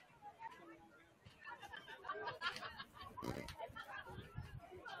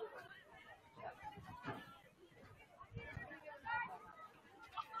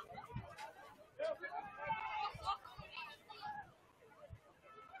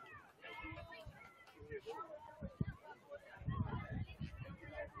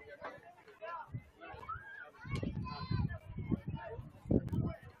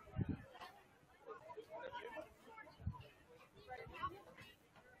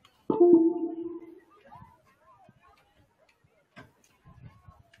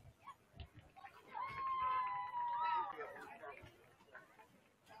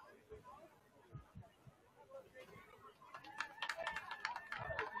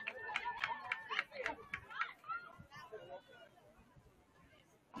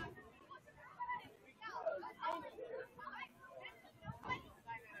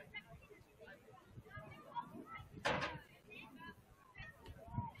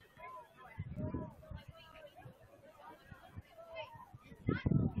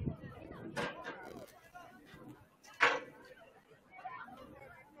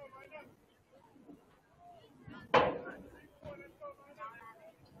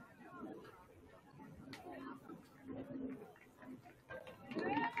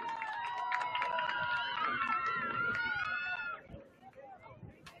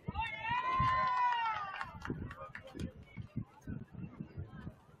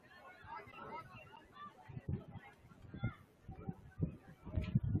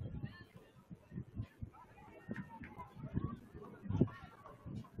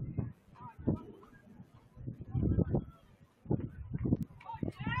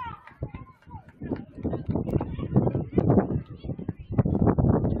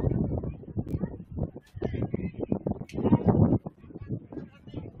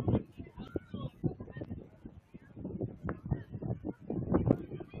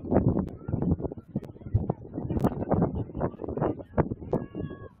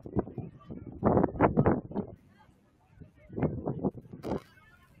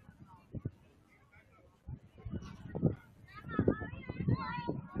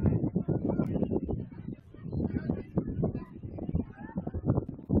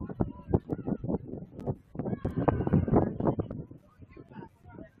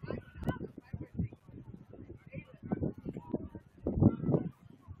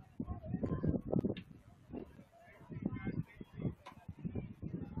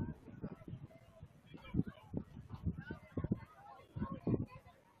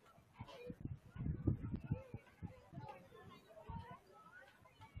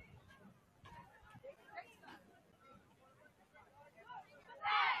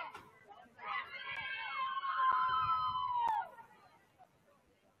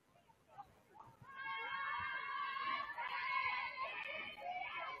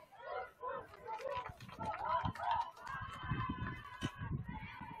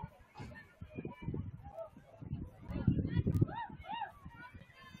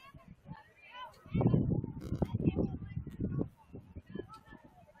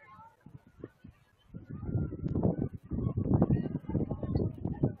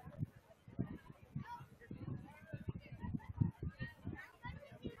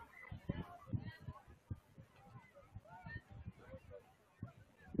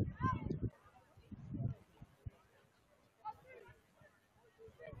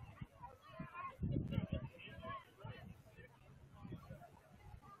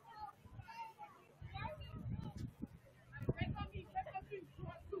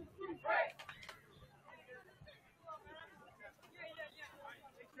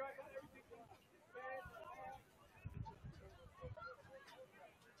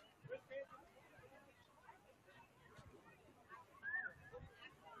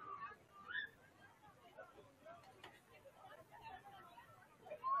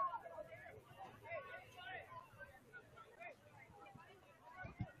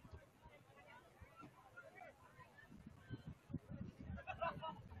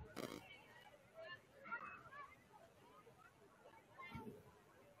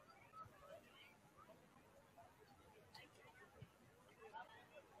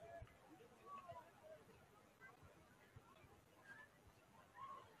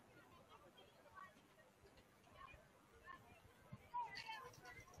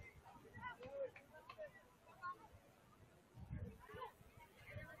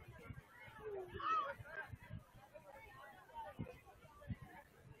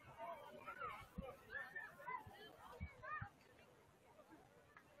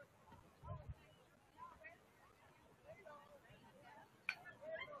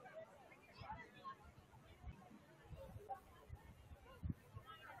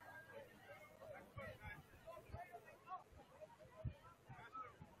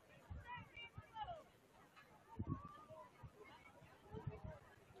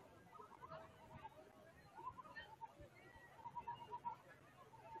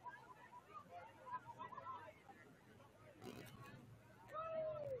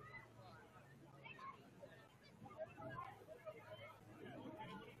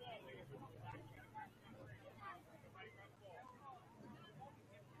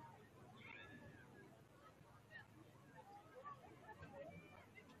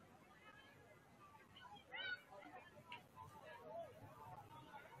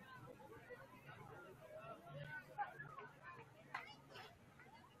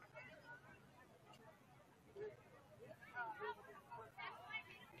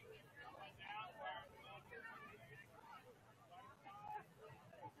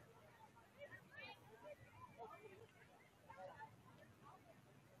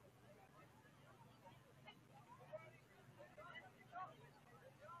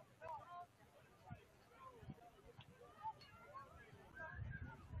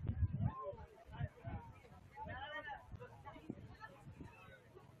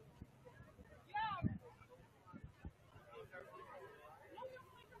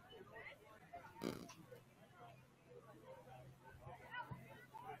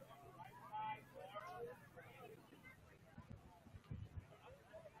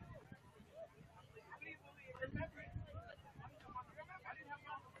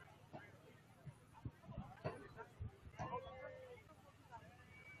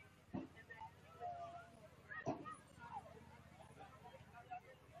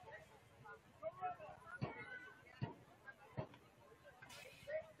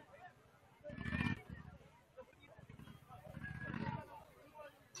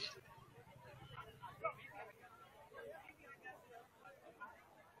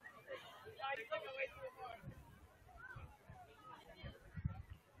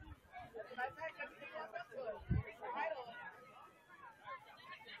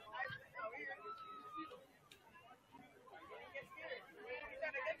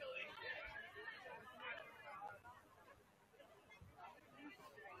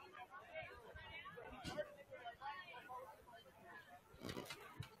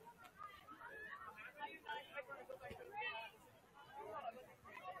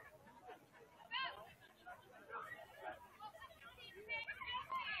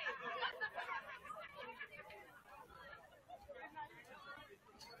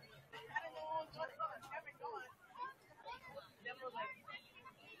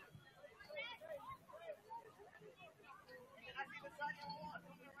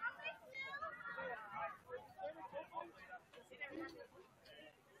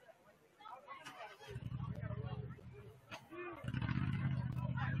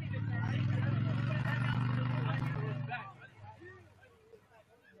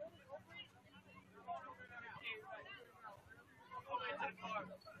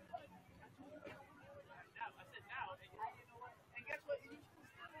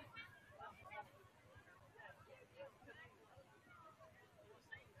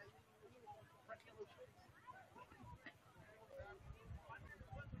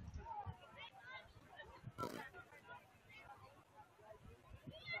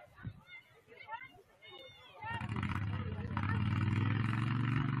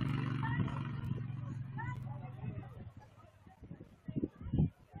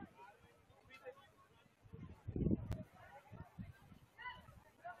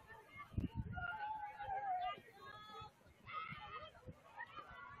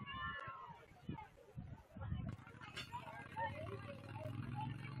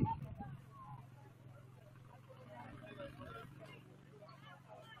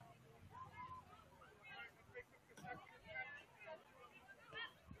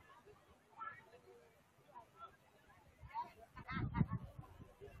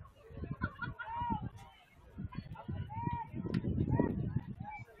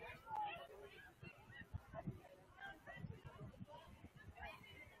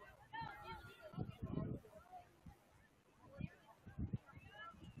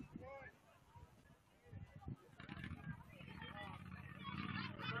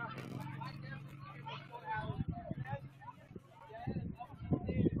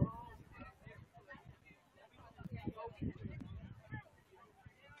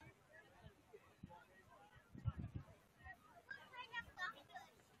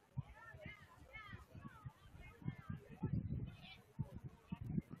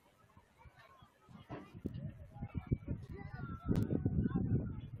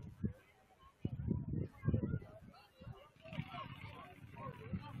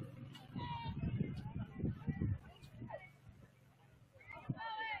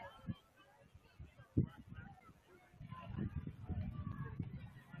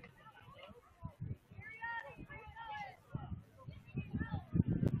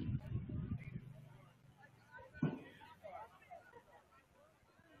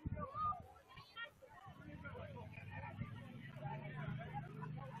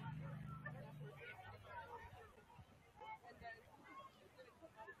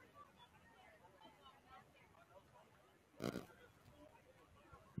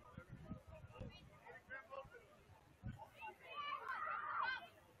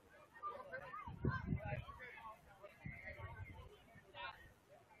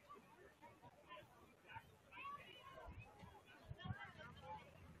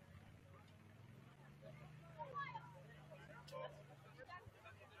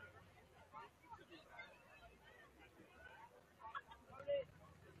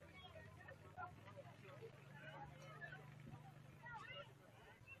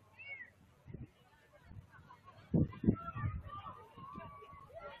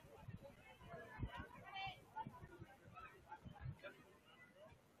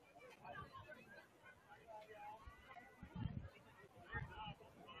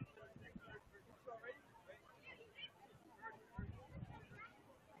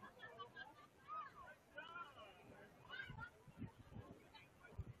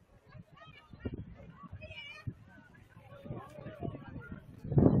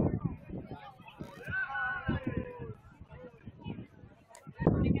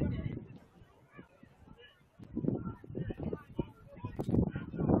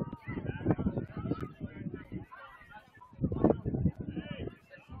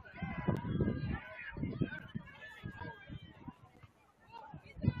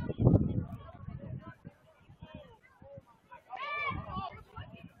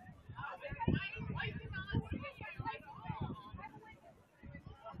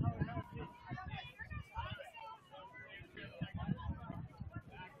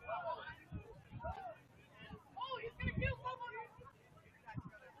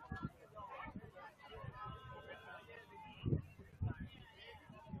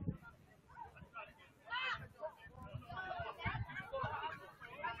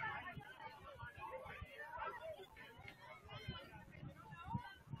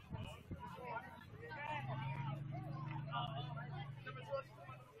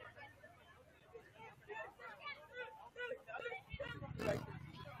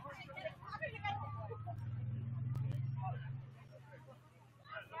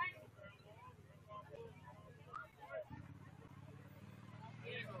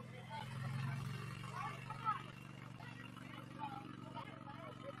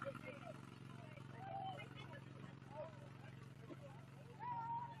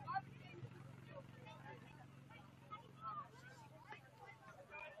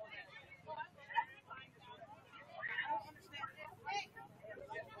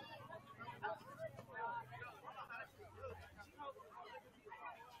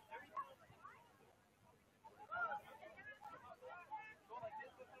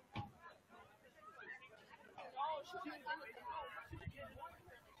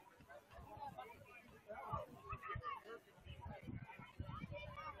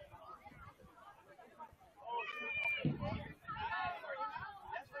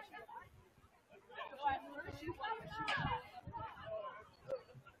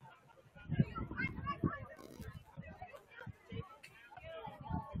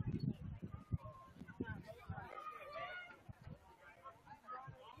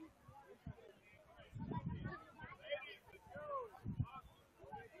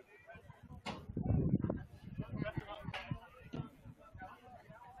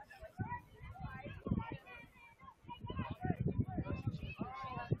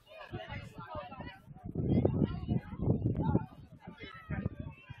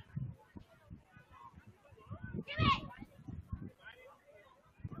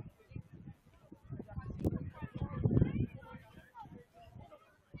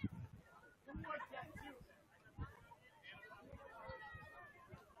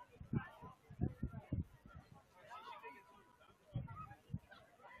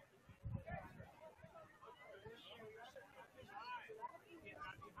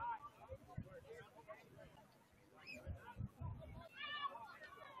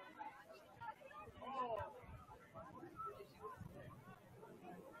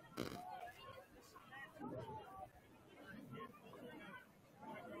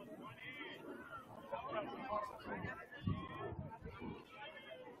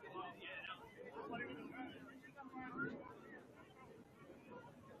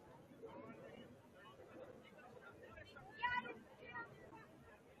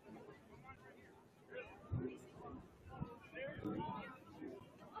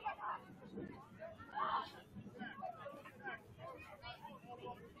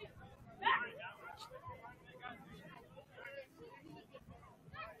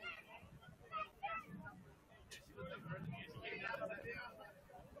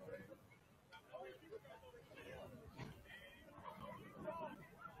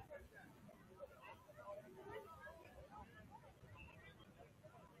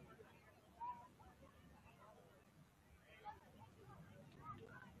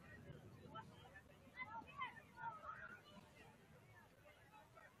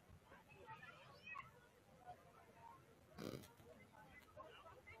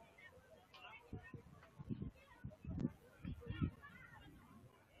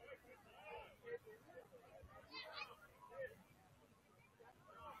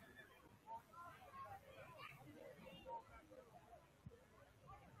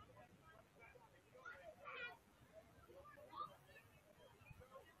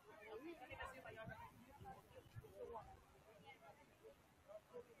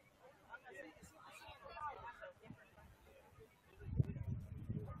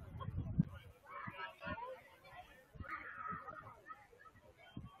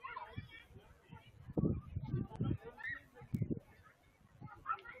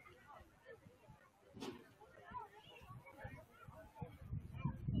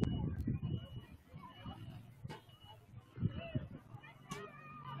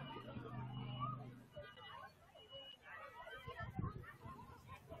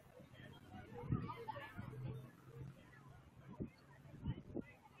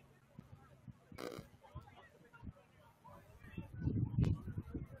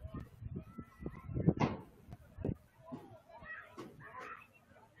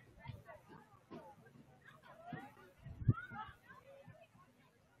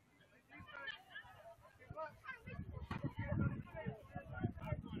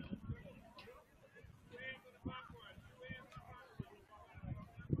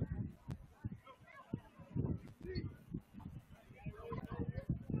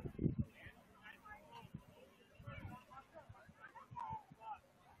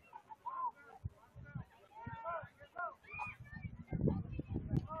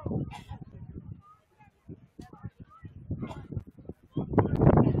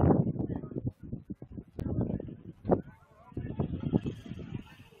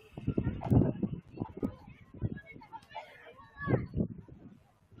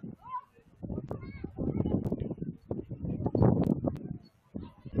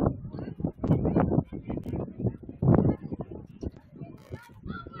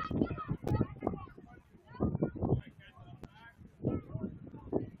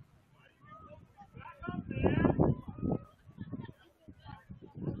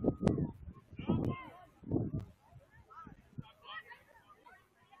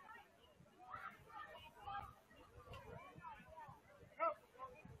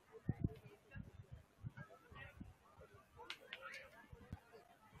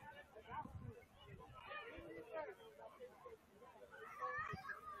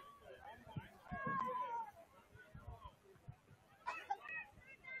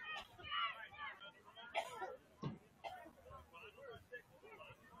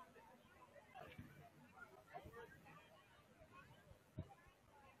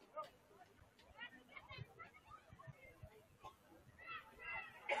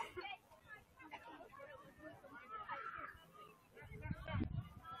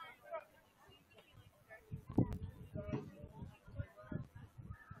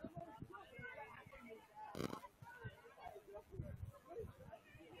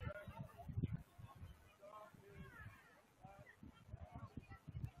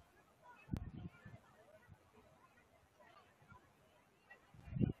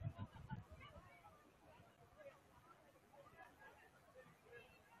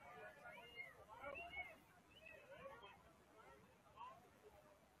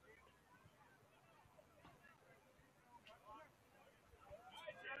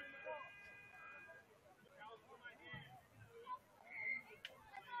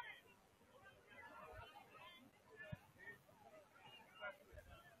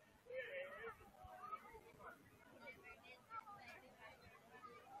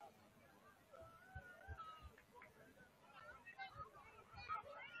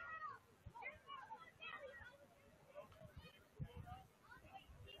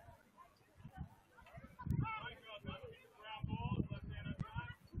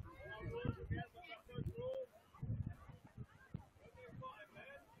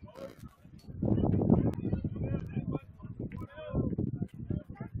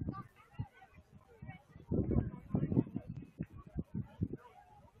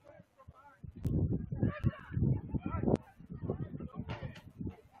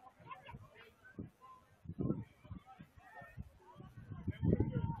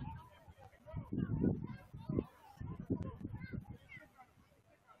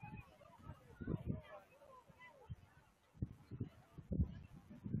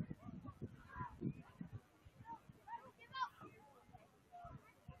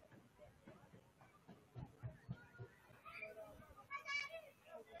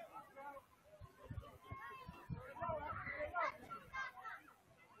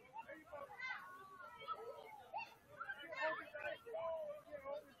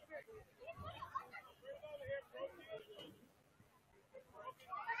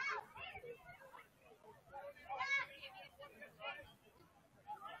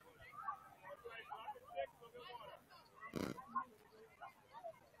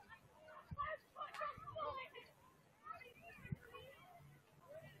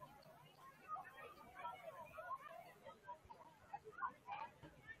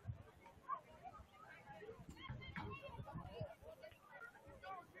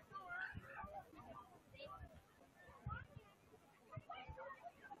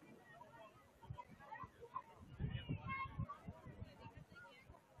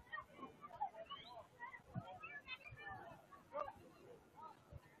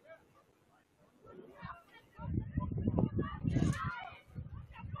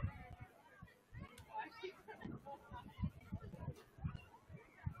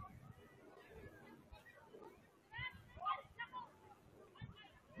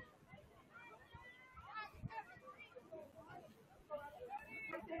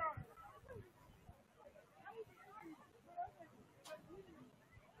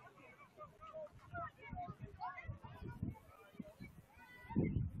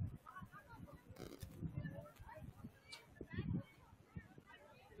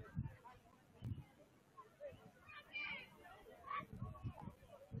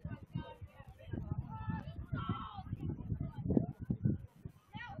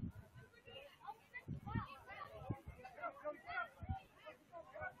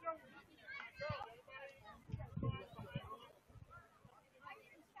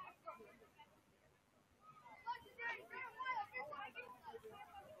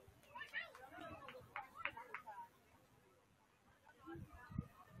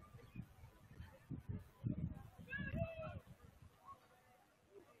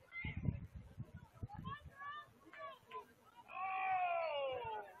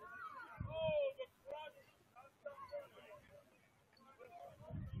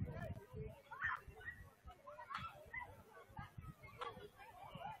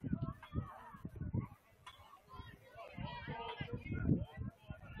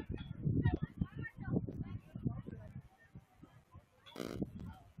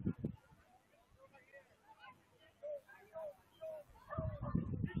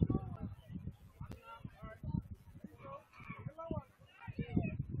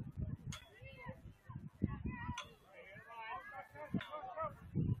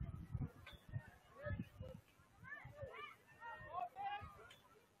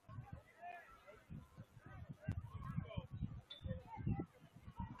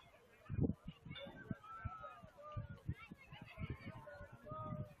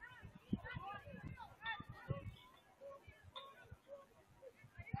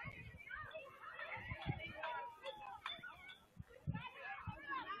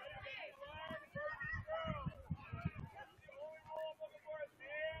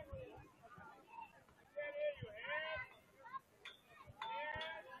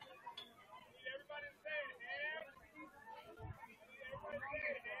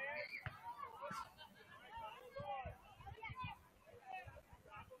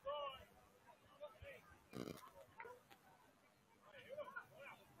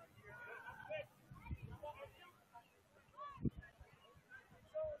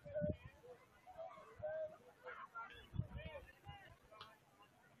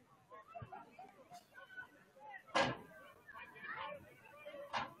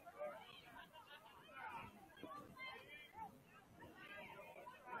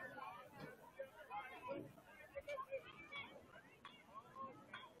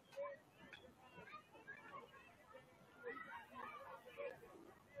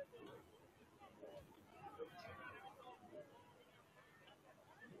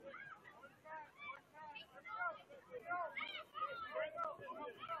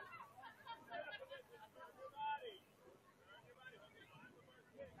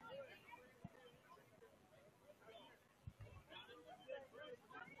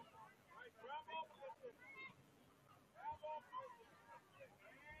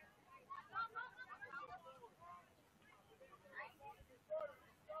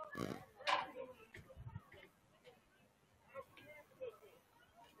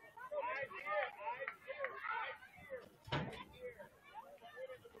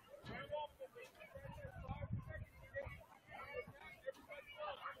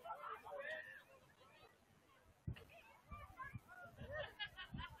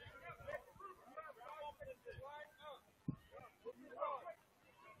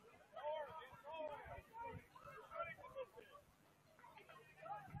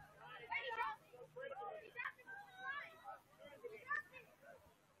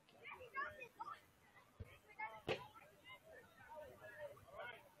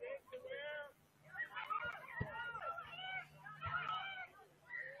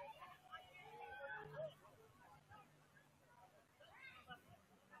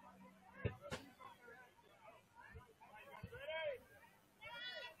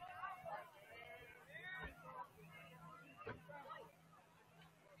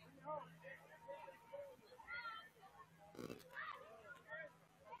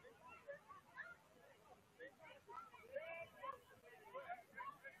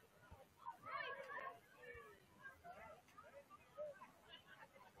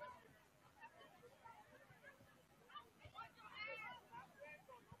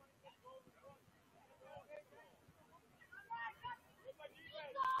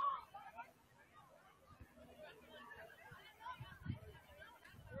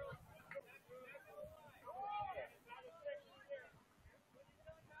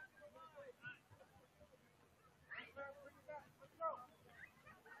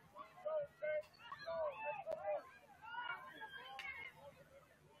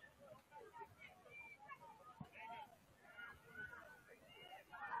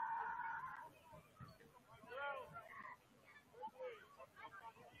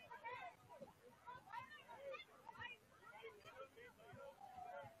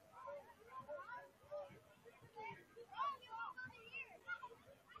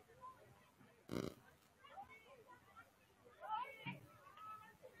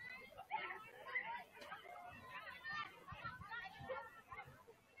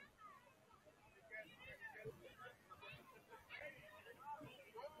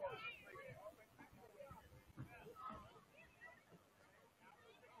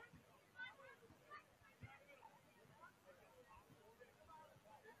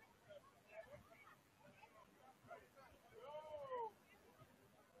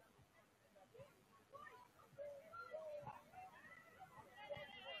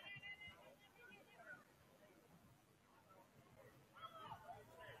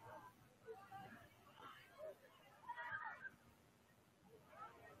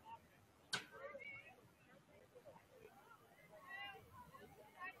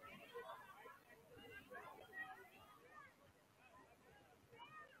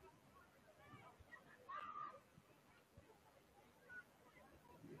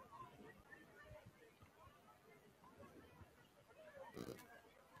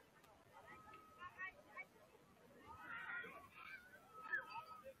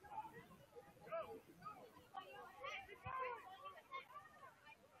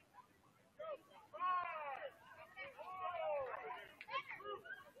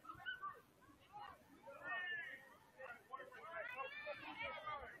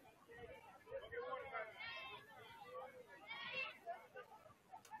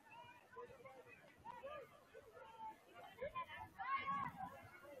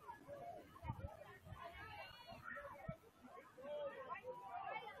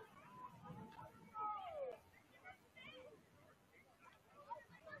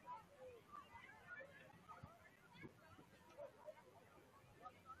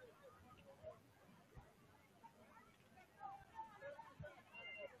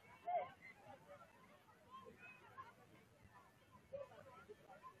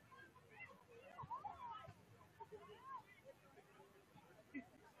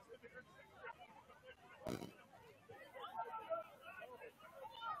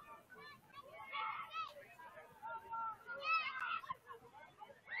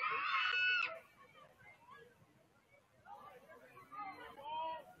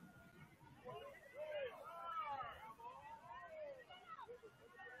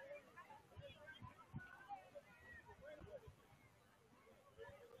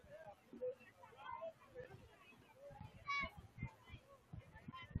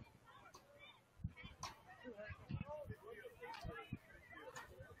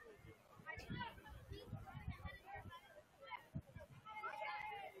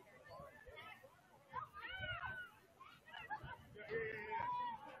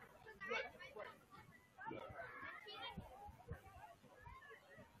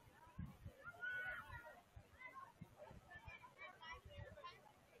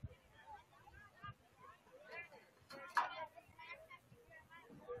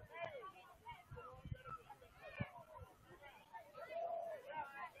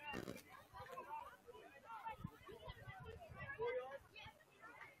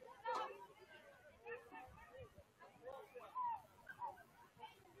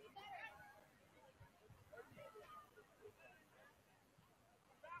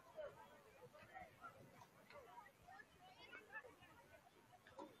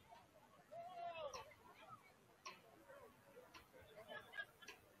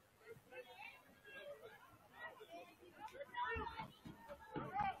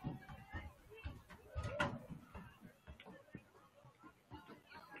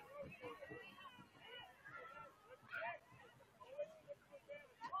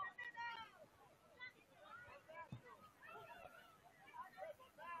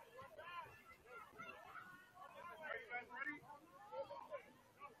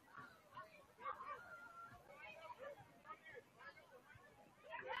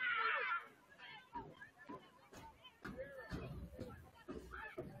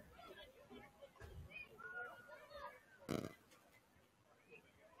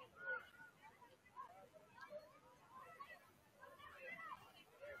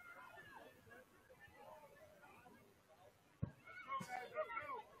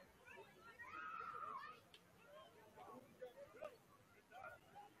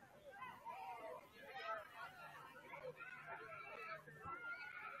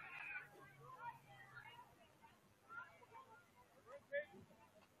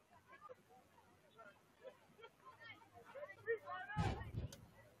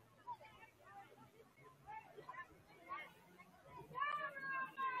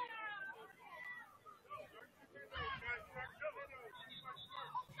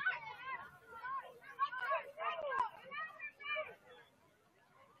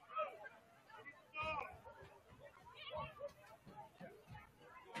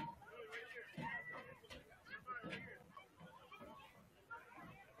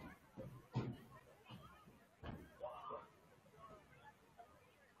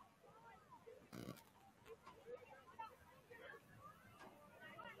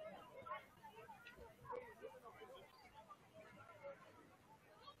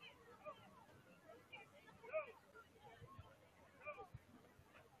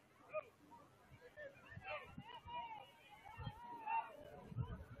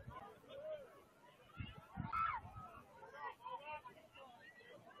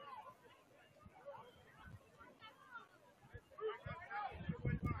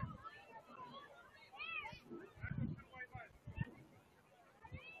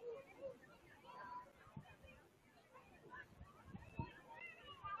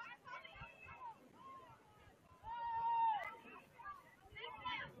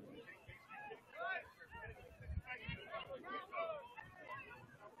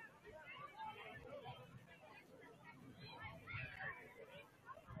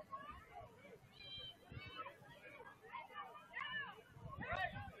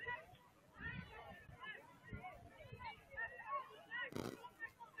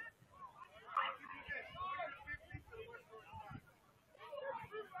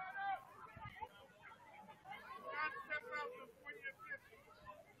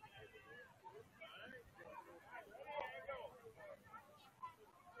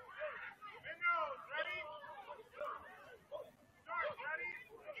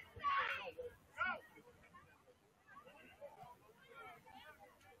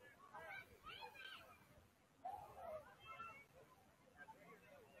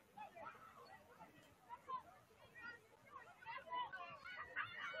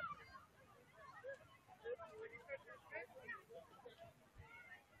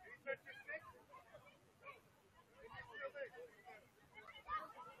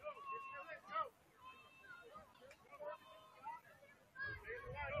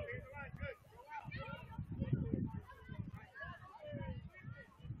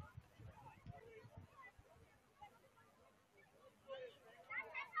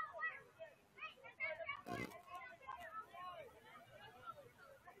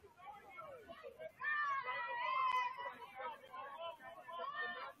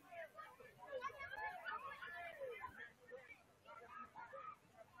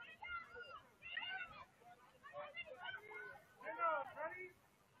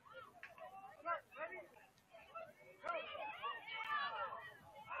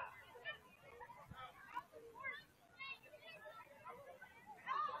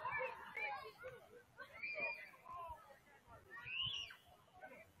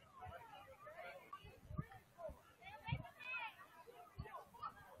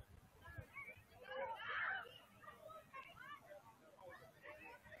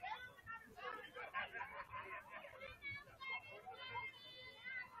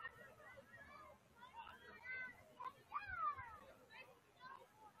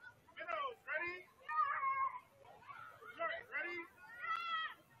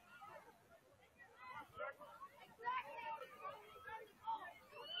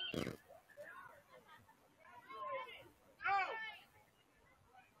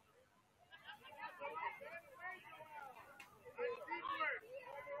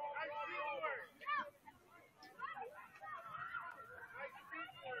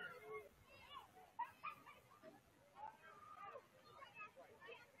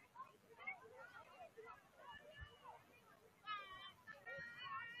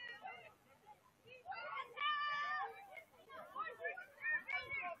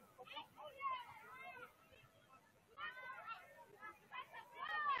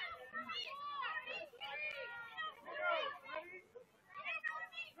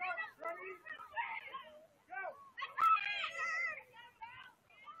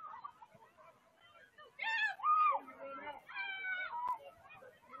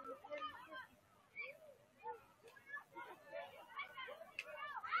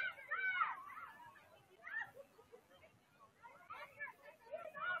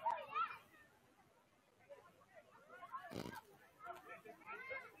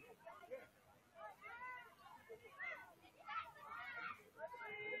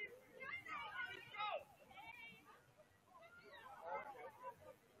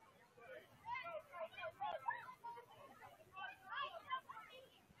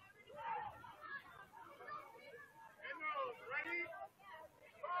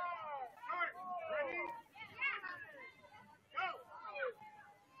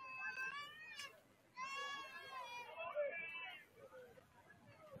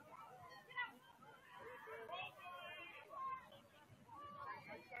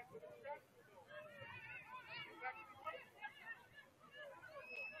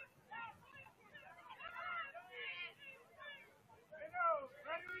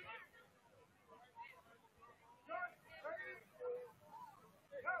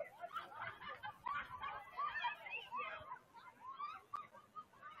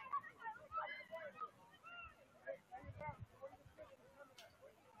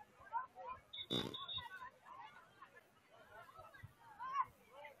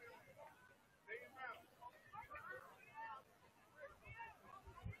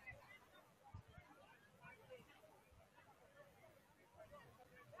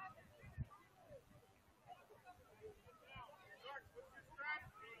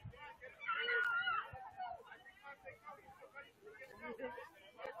 No,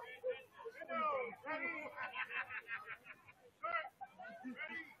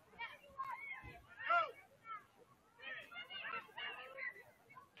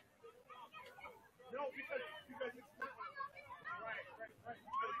 because it's not right.